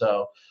that.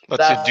 So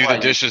lets you do the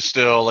dishes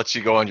still, lets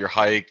you go on your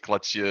hike,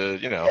 lets you,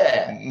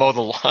 mow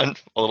the lawn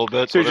a little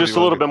bit. So you're just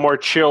a little bit more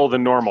chill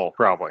than normal,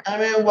 probably. I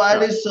mean, why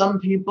do some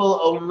people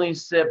only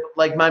sip,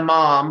 like my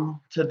mom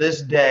to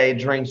this day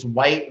drinks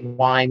white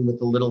wine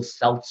with a little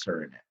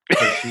seltzer in it?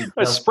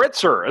 A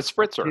spritzer.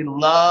 She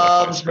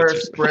loves her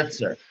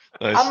spritzer.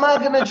 Nice. I'm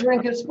not going to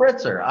drink a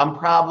spritzer. I'm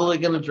probably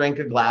going to drink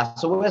a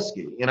glass of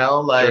whiskey,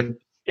 sure.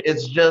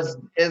 It's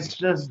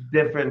just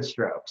different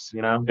strokes,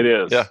 It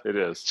is. Yeah, it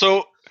is.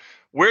 So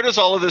where does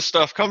all of this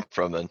stuff come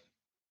from then?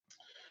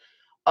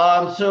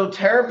 So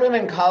Terrapin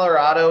in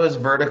Colorado is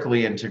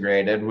vertically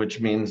integrated,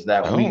 which means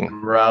that we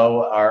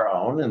grow our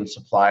own and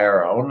supply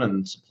our own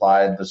and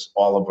supply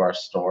all of our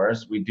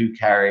stores. We do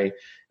carry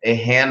a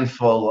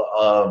handful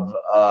of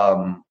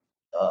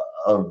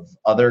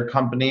other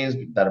companies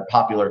that are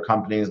popular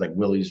companies like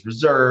Willie's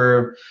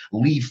Reserve.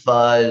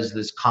 Lefa is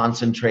this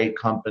concentrate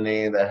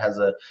company that has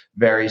a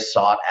very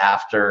sought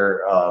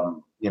after,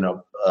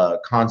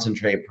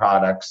 concentrate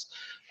products.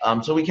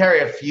 So we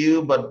carry a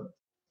few, but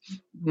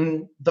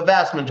the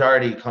vast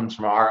majority comes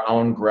from our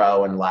own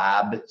grow and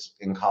lab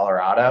in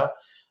Colorado.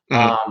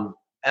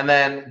 And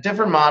then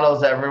different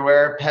models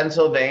everywhere.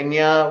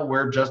 Pennsylvania,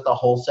 we're just a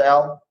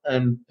wholesale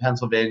in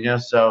Pennsylvania.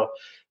 So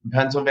in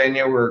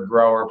Pennsylvania, we're a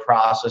grower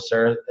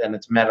processor, and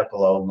it's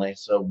medical only.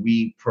 So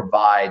we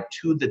provide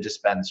to the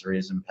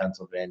dispensaries in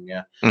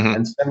Pennsylvania.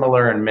 And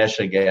similar in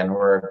Michigan,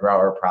 we're a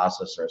grower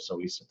processor. So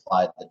we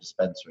supply the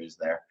dispensaries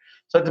there.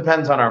 So it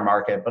depends on our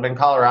market. But in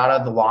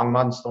Colorado, the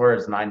Longmont store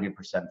is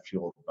 90%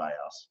 fueled by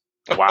us.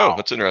 Wow,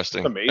 that's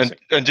interesting. That's amazing.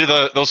 And do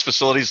those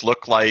facilities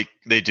look like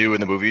they do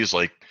in the movies,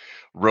 like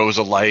rows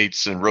of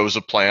lights and rows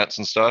of plants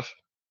and stuff?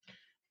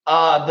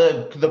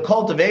 The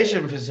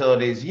cultivation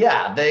facilities,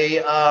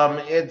 they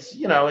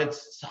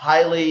it's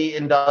highly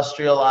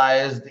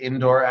industrialized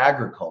indoor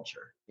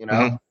agriculture.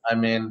 I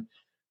mean,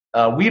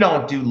 we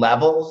don't do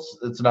levels.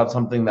 It's not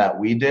something that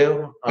we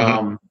do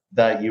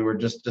that you were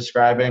just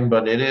describing,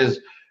 but it is,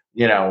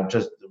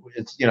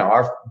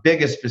 our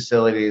biggest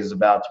facility is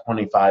about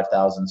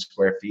 25,000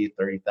 square feet,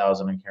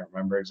 30,000. I can't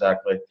remember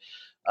exactly.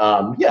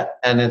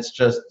 And it's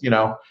just,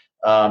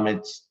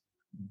 it's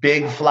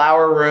big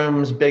flower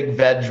rooms, big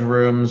veg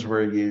rooms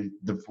where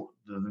the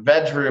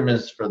veg room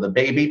is for the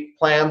baby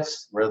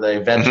plants where they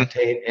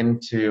vegetate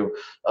into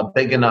a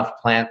big enough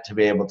plant to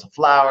be able to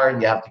flower.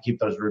 You have to keep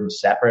those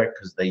rooms separate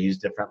because they use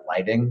different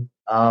lighting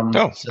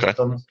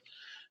systems.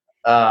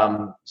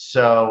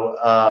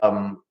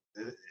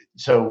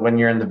 So when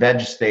you're in the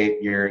veg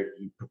state,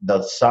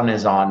 the sun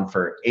is on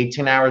for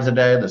 18 hours a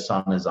day.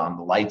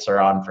 The lights are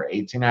on for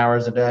 18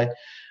 hours a day.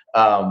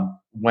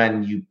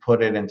 When you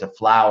put it into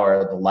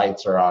flower, the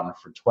lights are on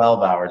for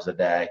 12 hours a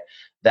day.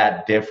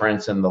 That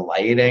difference in the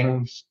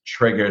lighting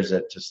triggers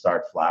it to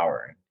start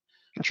flowering.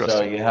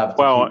 So you have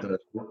to keep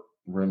the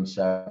room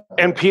set.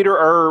 And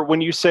Peter, when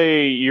you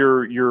say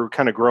you're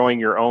kind of growing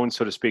your own,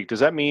 so to speak,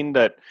 does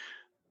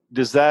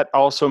that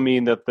also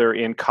mean that they're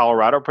in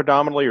Colorado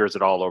predominantly, or is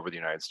it all over the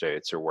United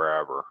States or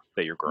wherever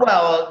that you're growing?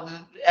 Well,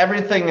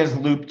 everything is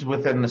looped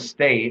within the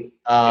state.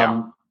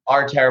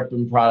 Our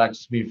Terrapin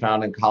products can be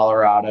found in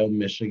Colorado,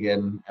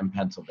 Michigan, and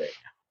Pennsylvania.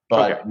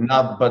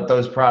 But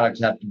those products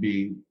have to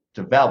be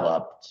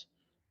developed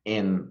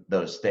in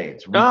those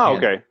states.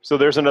 Okay. So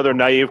there's another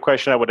naive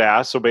question I would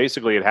ask. So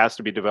basically, it has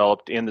to be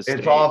developed in the state.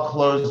 It's all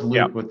closed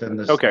loop within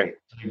the state. Okay.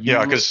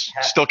 Because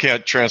still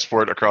can't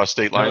transport across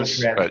state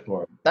lines. Right.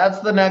 That's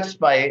the next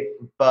fight,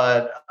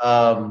 but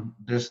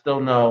there's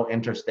still no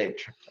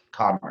interstate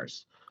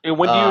commerce. And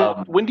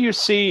when do you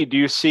see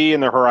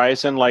in the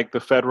horizon like the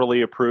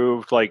federally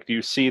approved, like do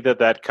you see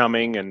that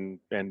coming, and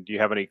do you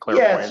have any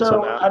clairvoyance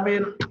on that? I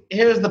mean,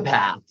 here's the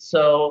path.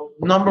 So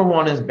number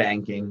one is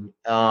banking.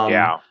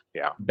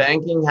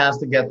 Banking has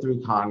to get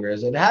through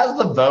Congress. It has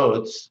the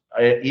votes,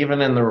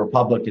 even in the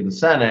Republican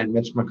Senate.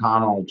 Mitch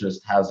McConnell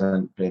just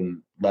hasn't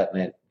been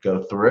letting it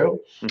go through.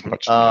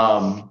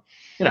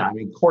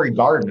 Cory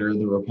Gardner,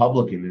 the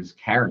Republican, is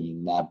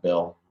carrying that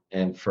bill,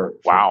 and for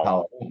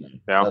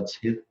California,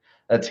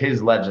 that's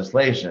his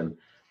legislation.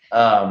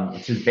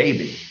 It's his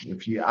baby.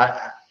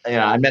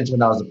 I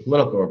mentioned I was a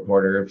political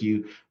reporter. If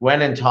you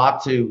went and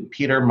talked to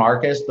Peter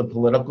Marcus, the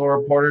political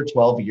reporter,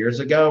 12 years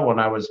ago when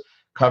I was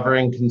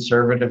covering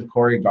conservative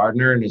Cory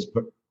Gardner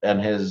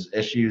and his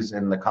issues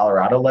in the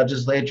Colorado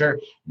legislature,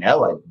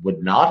 no, I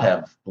would not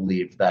have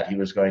believed that he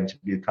was going to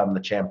become the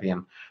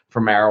champion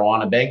for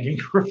marijuana banking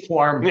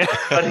reform,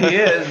 but he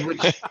is,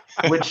 which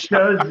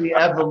shows the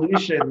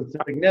evolution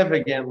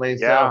significantly.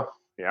 So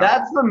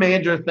that's the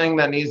major thing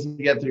that needs to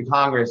get through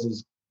Congress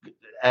is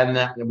and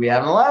then we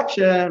have an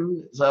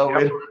election, so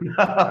we don't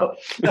know.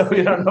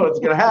 We don't know what's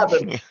going to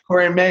happen.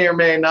 Corey may or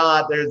may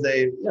not. There's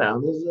a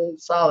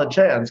solid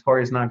chance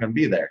Corey's not going to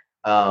be there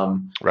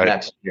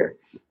next year.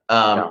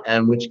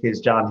 In which case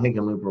John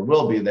Hickenlooper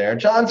will be there.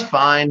 John's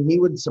fine. He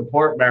would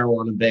support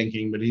marijuana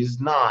banking, but he's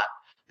not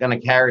going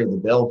to carry the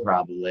bill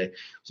probably.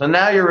 So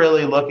now you're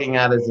really looking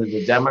at, is it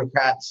a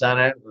Democrat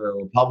Senate or a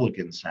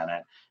Republican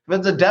Senate? If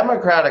it's a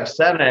Democratic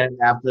Senate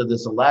after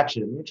this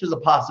election, which is a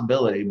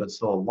possibility, but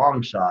still a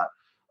long shot,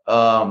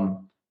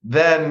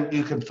 then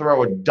you could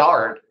throw a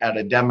dart at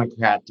a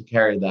Democrat to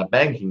carry that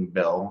banking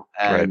bill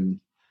and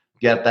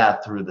get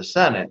that through the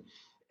Senate.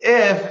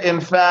 If,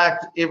 in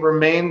fact, it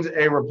remains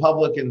a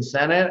Republican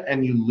Senate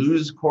and you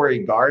lose Cory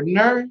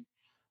Gardner,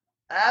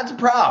 that's a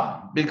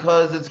problem,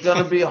 because it's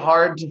going to be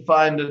hard to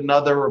find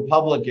another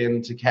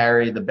Republican to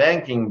carry the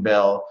banking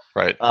bill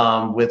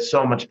with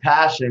so much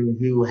passion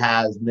who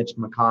has Mitch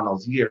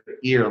McConnell's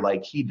ear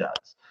like he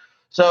does.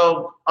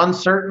 So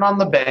uncertain on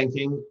the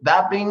banking.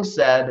 That being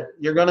said,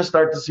 you're going to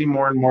start to see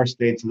more and more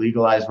states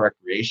legalize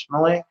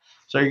recreationally.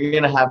 So you're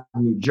going to have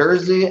New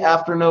Jersey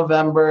after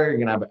November. You're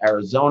going to have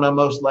Arizona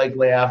most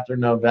likely after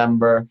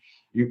November.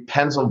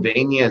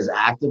 Pennsylvania is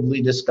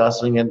actively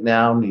discussing it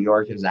now. New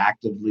York is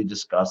actively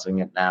discussing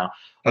it now.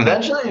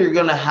 Eventually, you're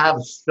going to have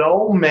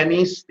so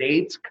many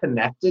states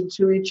connected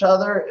to each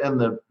other in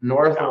the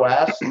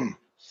Northwest,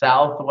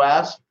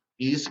 Southwest,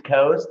 East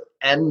Coast,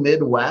 and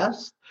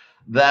Midwest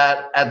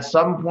that at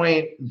some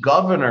point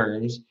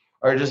governors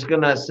are just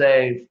going to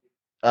say,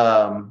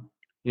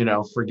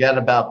 forget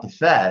about the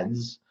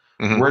feds.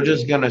 We're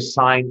just going to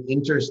sign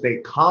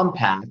interstate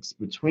compacts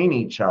between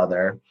each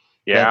other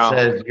that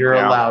says you're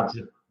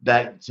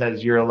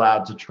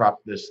allowed to truck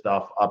this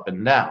stuff up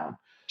and down.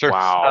 Sure.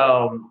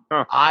 Wow.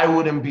 So I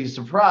wouldn't be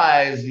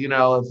surprised,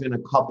 if in a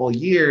couple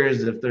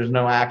years, if there's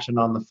no action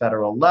on the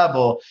federal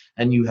level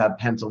and you have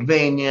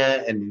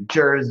Pennsylvania and New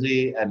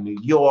Jersey and New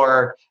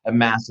York and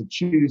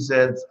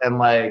Massachusetts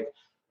and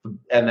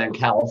then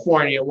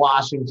California,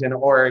 Washington,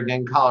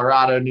 Oregon,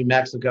 Colorado, New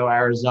Mexico,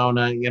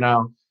 Arizona,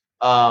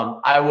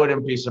 I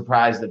wouldn't be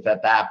surprised if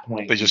at that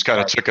point they just kind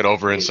of took it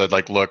over and said,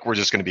 look, we're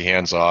just going to be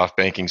hands off.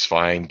 Banking's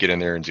fine. Get in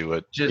there and do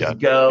it. Just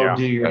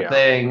do your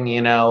thing.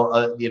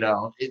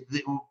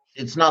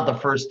 It's not the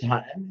first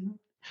time.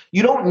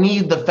 You don't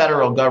need the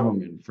federal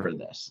government for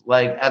this.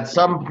 At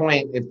some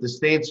point, if the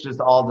states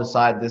just all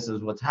decide this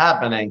is what's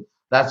happening,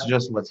 that's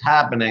just what's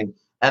happening.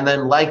 And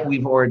then, like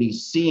we've already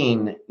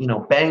seen,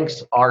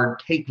 banks are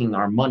taking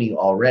our money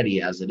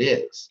already as it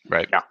is.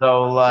 Right. Yeah.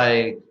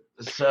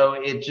 So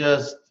it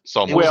just.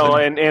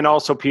 And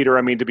also, Peter,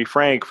 I mean, to be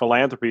frank,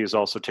 philanthropy is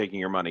also taking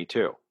your money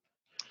too.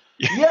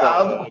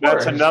 Yeah,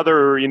 that's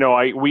another. You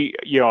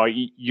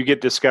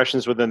get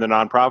discussions within the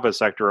nonprofit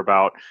sector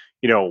about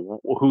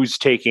who's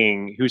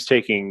taking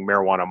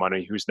marijuana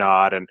money, who's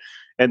not, and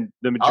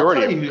the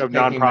majority of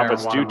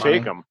nonprofits do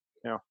take them.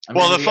 Yeah.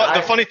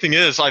 The funny thing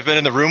is, I've been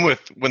in the room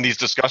when these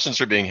discussions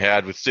are being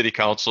had with city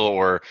council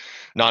or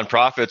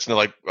nonprofits, and they're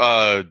like,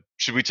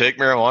 "Should we take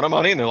marijuana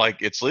money?" And they're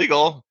like, "It's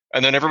legal."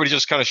 And then everybody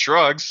just kind of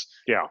shrugs.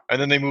 Yeah.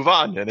 And then they move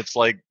on. And it's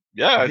like,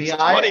 it's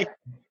money.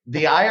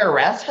 The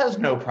IRS has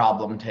no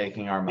problem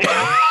taking our money.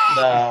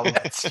 So.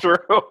 That's true.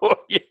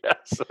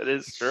 Yes, that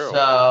is true.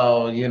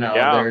 So,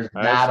 there's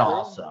that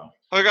also.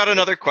 I got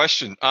another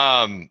question.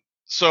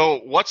 So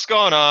what's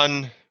going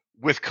on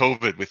with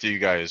COVID with you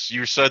guys?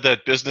 You said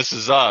that business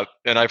is up,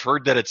 and I've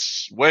heard that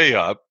it's way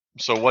up.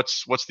 So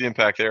what's the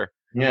impact there?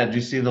 Yeah. Did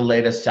you see the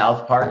latest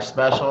South Park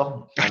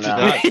special? I did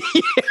not.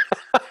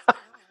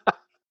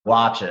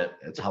 Watch it.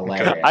 It's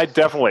hilarious. I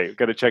definitely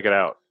got to check it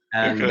out.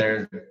 And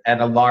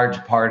a large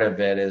part of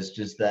it is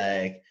just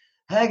like,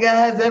 hey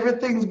guys,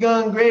 everything's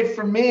going great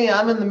for me.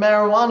 I'm in the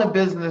marijuana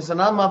business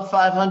and I'm up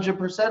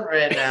 500%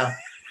 right now.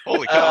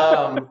 Holy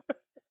cow.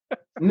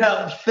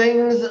 No,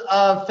 things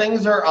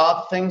are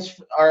up. Things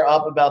are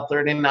up about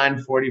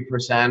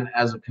 39-40%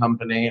 as a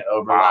company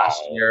over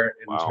last year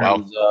in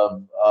terms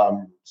of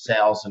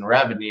sales and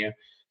revenue.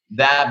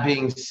 That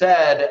being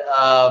said,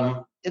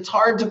 it's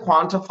hard to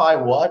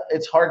quantify what.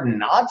 It's hard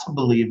not to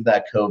believe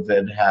that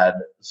COVID had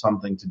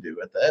something to do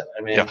with it.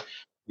 I mean,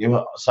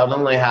 you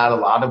suddenly had a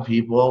lot of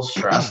people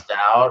stressed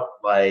out,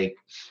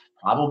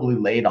 probably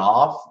laid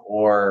off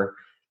or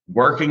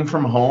working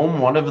from home,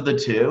 one of the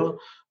two,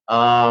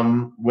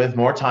 with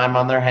more time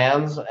on their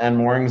hands and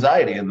more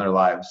anxiety in their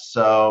lives.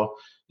 So,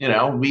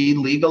 we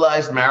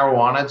legalized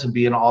marijuana to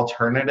be an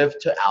alternative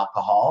to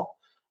alcohol.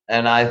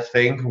 And I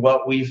think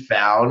what we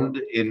found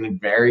in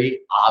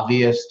very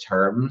obvious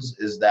terms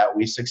is that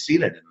we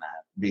succeeded in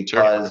that,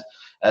 because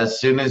as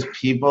soon as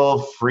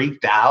people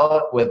freaked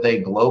out with a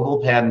global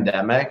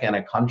pandemic and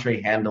a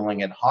country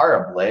handling it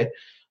horribly,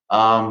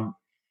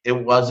 it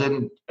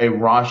wasn't a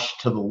rush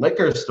to the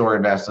liquor store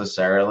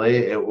necessarily.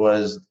 It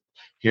was,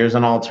 here's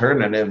an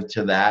alternative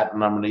to that,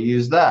 and I'm going to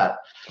use that.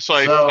 So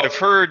I've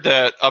heard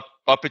that up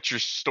at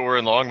your store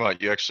in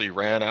Longmont, you actually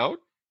ran out?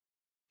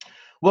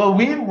 Well,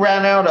 we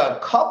ran out a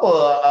couple.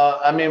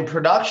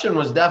 Production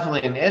was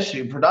definitely an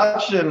issue.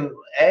 Production,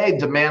 A,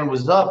 demand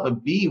was up,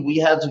 but B, we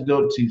had to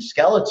go to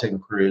skeleton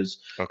crews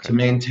to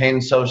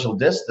maintain social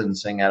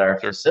distancing at our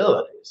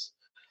facilities.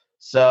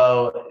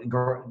 So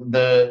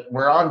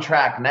we're on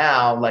track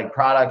now. Like,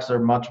 products are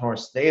much more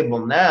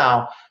stable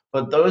now.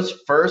 But those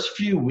first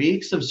few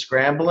weeks of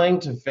scrambling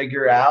to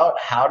figure out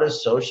how to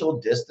social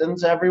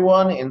distance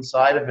everyone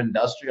inside of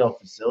industrial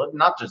facility,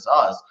 not just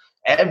us,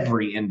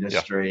 every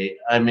industry.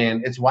 Yeah. I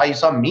mean, it's why you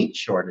saw meat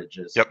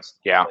shortages. Yep.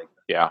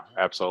 Yeah,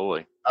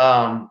 absolutely.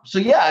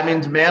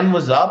 Demand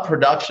was up,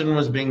 production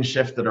was being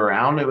shifted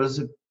around. It was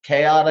a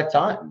chaotic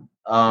time.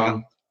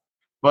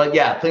 But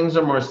yeah, things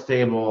are more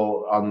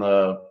stable on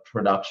the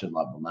production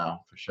level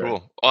now, for sure.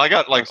 Cool. Well, I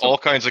got all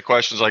kinds of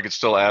questions I could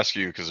still ask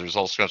you because there's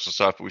all sorts of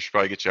stuff, but we should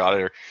probably get you out of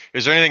here.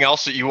 Is there anything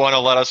else that you want to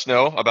let us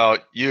know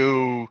about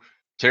you,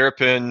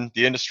 Terrapin,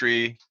 the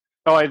industry?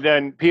 Oh, and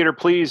then Peter,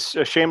 please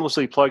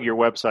shamelessly plug your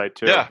website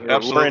too. Yeah,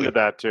 absolutely. We're into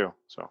that too.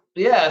 So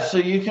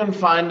you can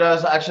find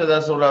us. Actually,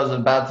 that's what I was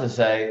about to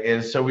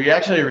say. We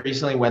actually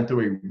recently went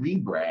through a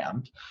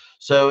rebrand.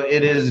 So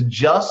it is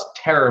just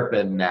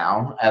Terrapin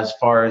now, as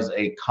far as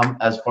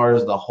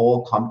the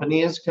whole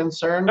company is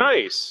concerned.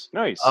 Nice.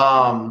 And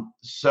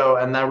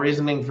that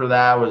reasoning for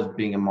that was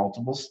being in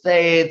multiple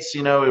states.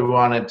 We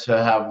wanted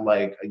to have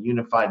like a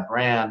unified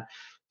brand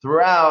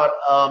throughout.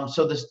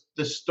 So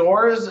the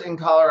stores in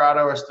Colorado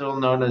are still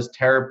known as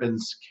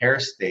Terrapin's Care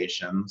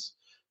Stations,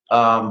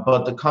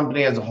 but the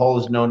company as a whole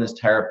is known as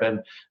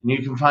Terrapin. And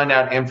you can find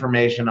out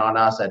information on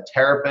us at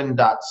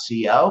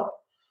terrapin.co,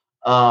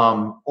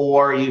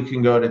 or you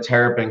can go to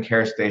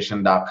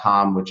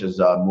terrapincarestation.com, which is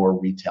a more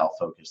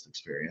retail-focused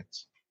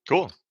experience.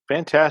 Cool.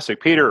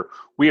 Fantastic. Peter,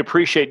 we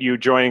appreciate you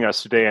joining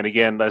us today. And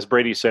again, as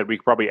Brady said, we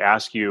could probably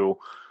ask you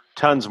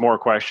tons more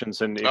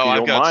questions, and if you don't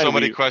I've got mind, so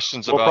many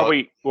questions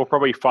we'll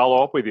probably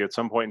follow up with you at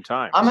some point in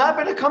time. I'm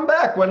happy to come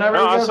back whenever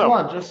you guys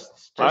want.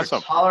 Just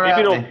holler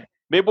at me.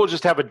 Maybe we'll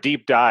just have a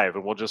deep dive,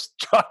 and we'll just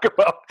talk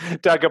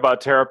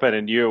about Terrapin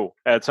and you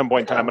at some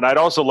point in time. And I'd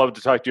also love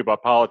to talk to you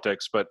about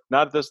politics, but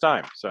not at this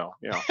time. So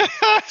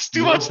it's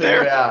too much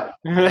there.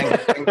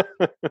 And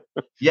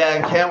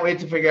can't wait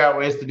to figure out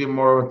ways to do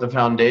more with the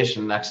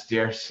foundation next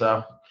year.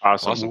 So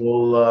awesome.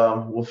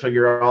 We'll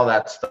figure all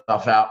that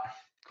stuff out.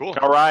 Cool.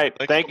 All right.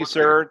 Thank you,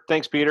 sir.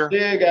 Thanks, Peter.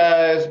 See you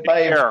guys.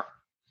 Bye. Take care.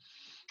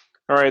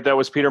 All right. That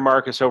was Peter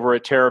Marcus over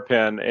at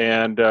Terrapin,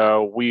 and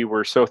we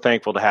were so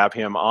thankful to have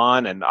him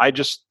on. And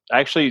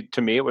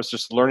to me, it was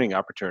just a learning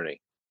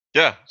opportunity.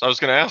 Yeah. So I was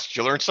going to ask, did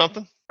you learn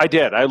something? I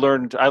did. I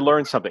learned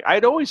something.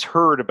 I'd always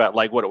heard about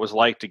like what it was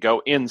like to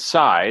go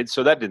inside,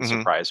 so that didn't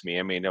surprise me.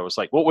 I mean, it was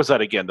like, what was that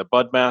again? The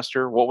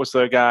Budmaster? What was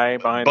the guy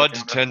behind? Bud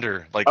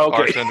tender, like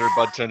bartender,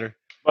 bud tender.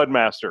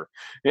 Budmaster.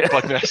 Yeah.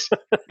 Budmaster.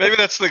 Maybe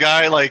that's the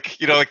guy, like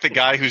the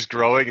guy who's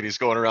growing and he's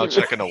going around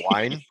checking the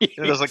wine.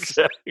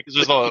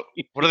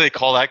 What do they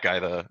call that guy?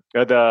 The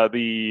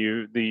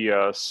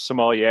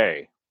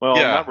sommelier. Well,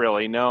 not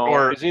really. No.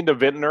 Or is he the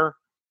vintner?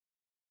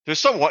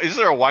 Is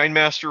there a wine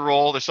master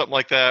role? There's something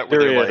like that.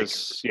 There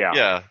is.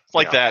 Yeah. It's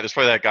like that. There's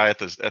probably that guy at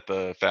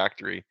the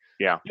factory.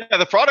 Yeah. Yeah.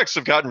 The products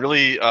have gotten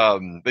really.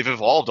 They've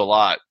evolved a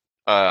lot.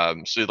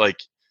 So like,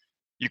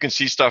 you can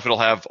see stuff. It'll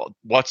have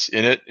what's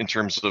in it in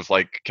terms of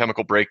like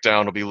chemical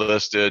breakdown will be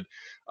listed.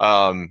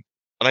 And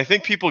I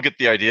think people get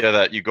the idea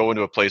that you go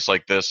into a place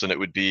like this and it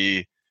would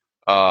be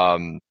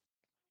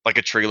like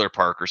a trailer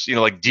park or,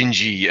 like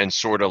dingy and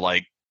sort of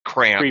like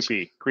cramped.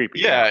 Creepy.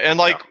 Yeah. And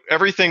like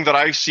everything that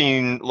I've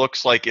seen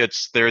looks like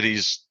they're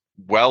these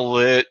well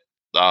lit,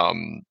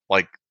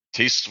 like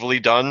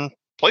tastefully done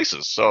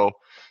places. So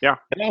yeah,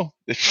 I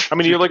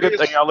looked at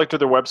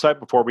their website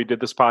before we did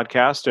this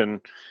podcast,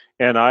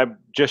 and I'm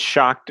just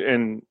shocked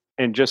and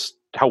just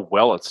how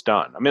well it's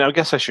done. I mean, I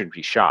guess I shouldn't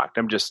be shocked.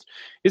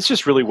 It's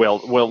just really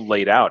well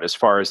laid out as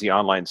far as the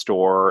online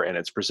store, and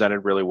it's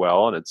presented really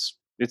well, and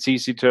it's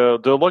easy to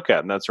look at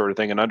and that sort of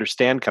thing and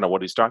understand kind of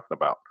what he's talking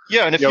about.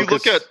 Yeah, and if you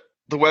look at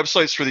the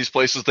websites for these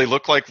places, they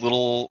look like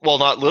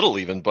not little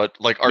even, but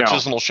like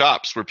artisanal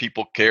shops where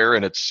people care,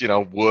 and it's,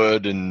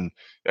 wood and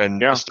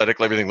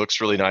aesthetically everything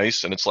looks really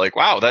nice, and it's like,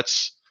 wow,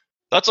 that's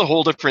a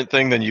whole different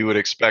thing than you would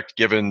expect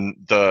given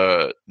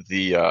the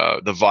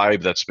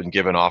vibe that's been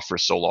given off for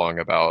so long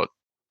about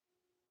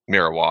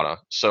marijuana.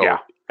 So yeah,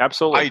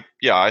 absolutely.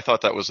 I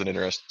thought that was an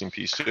interesting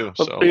piece too.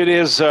 So it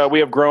is. We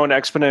have grown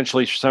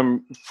exponentially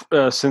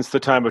since the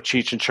time of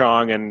Cheech and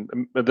Chong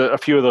and a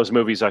few of those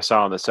movies I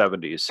saw in the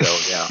 70s. So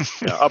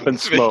yeah, Up in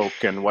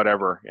Smoke and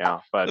whatever. Yeah,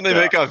 but didn't they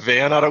make a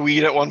van out of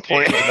weed at one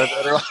point?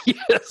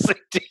 Yes, they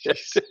did.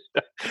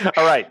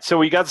 All right, so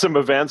we got some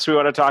events we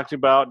want to talk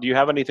about. Do you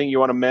have anything you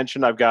want to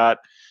mention? I've got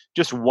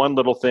just one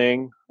little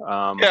thing.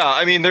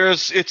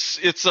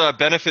 It's a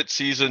benefit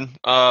season.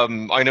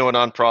 I know a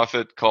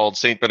nonprofit called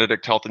St.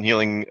 Benedict Health and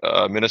Healing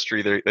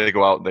Ministry. They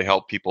go out and they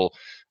help people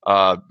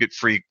get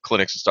free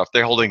clinics and stuff.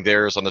 They're holding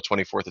theirs on the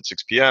 24th at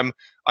 6 p.m.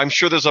 I'm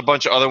sure there's a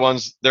bunch of other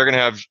ones. They're going to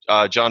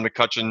have John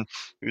McCutcheon,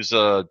 who's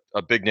a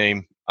big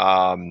name.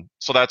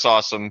 So that's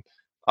awesome.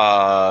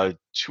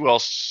 Who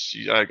else?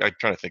 I'm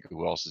trying to think of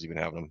who else is even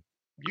having them.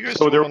 You guys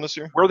doing one this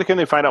year? Where can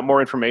they find out more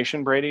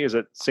information, Brady? Is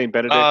it St.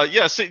 Benedict?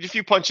 Yeah, if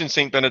you punch in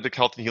St. Benedict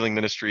Health and Healing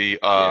Ministry,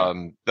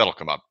 that'll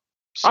come up.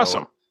 So,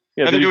 awesome.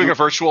 Yeah, and they're doing a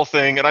virtual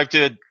thing, and I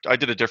did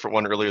a different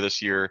one earlier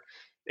this year.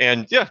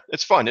 And yeah,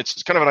 it's fun.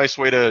 It's kind of a nice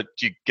way to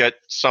get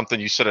something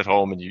you sit at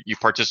home and you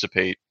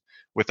participate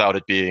without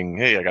it being,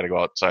 hey, I got to go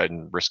outside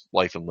and risk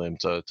life and limb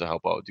to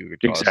help out, do a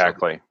good cause.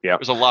 Exactly. So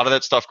there's a lot of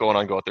that stuff going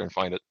on. Go out there and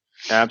find it.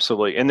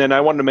 Absolutely. And then I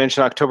wanted to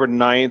mention October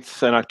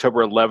 9th and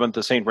October 11th,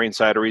 the St. Brain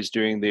Cidery is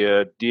doing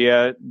the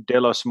Dia de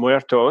los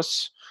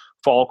Muertos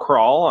fall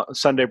crawl,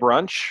 Sunday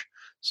brunch.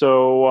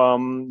 So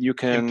you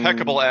can...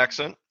 Impeccable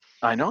accent.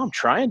 I know, I'm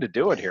trying to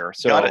do it here.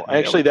 So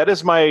actually that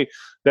is my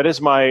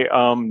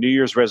New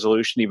Year's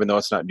resolution, even though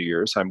it's not New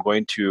Year's. I'm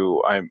going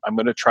to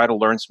try to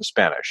learn some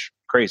Spanish.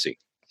 Crazy.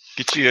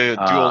 Get you a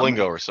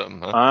Duolingo or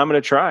something, huh? I'm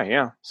going to try,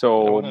 yeah.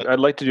 So I'd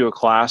like to do a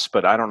class,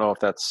 but I don't know if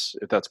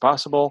that's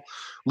possible.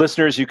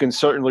 Listeners, you can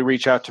certainly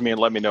reach out to me and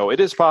let me know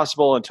it is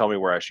possible and tell me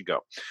where I should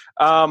go.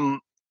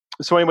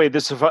 So anyway,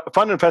 this is a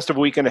fun and festive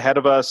weekend ahead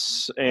of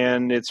us,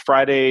 and it's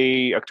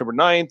Friday, October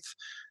 9th,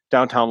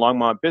 downtown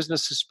Longmont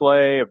business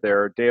display of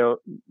their Dia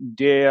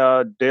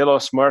de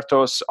los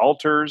Muertos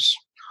altars,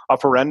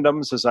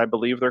 offerendums, as I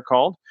believe they're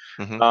called.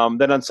 Mm-hmm.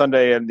 Then on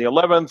Sunday and the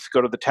 11th,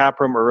 go to the tap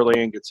room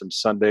early and get some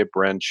Sunday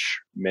brunch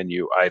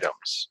menu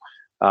items.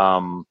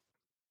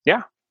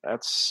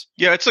 It's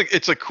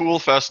a cool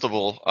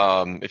festival.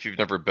 If you've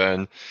never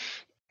been,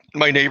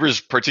 my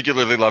neighbors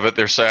particularly love it.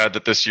 They're sad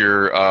that this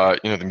year,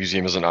 the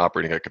museum isn't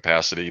operating at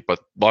capacity, but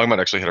Longmont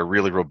actually had a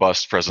really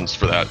robust presence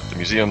for that. The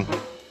museum,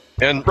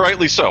 and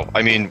rightly so.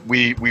 I mean,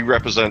 we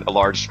represent a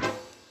large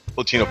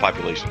Latino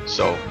population,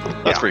 so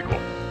that's pretty cool.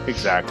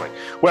 Exactly.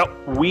 Well,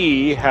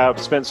 we have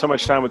spent so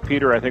much time with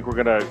Peter. I think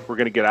we're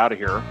gonna get out of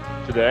here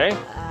today.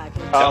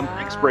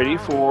 Thanks, Brady,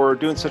 for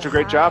doing such a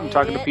great job and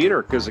talking to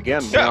Peter. Because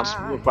again,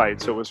 we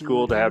fight, so it was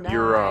cool to have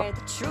your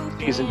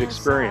seasoned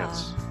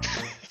experience.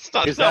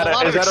 Is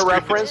that a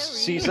reference?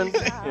 Seasoned?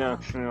 Yeah.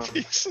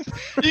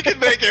 You can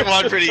make it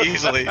one pretty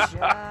easily.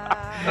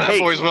 That's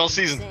always well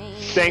seasoned.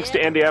 Thanks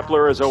to Andy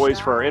Epler, as always,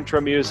 for our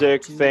intro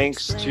music.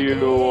 Thanks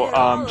to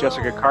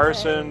Jessica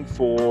Carson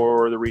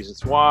for The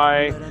Reasons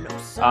Why.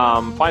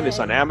 Find us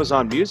on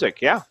Amazon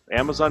Music. Yeah,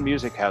 Amazon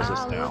Music has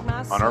us now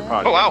on our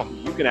podcast. Oh, wow.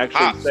 You can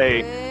actually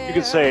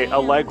say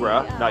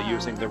Allegra, not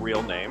using the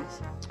real name.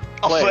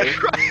 Play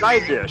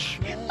Side Dish.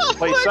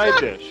 Play Side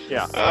Dish.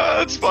 Yeah.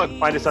 That's fun.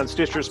 Find us on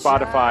Stitcher,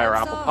 Spotify, or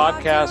Apple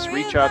Podcasts.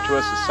 Reach out to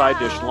us at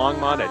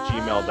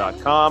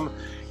sidedishlongmont@gmail.com.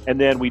 And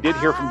then we did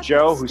hear from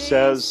Joe, who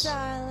says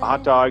a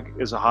hot dog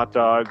is a hot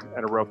dog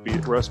and a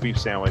roast beef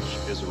sandwich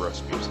is a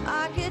roast beef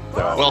sandwich.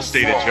 So, well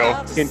stated,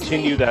 Joe.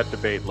 Continue that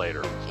debate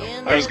later. So,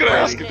 I was going to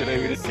ask you today.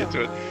 We didn't get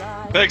to it.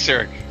 Thanks,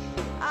 Eric.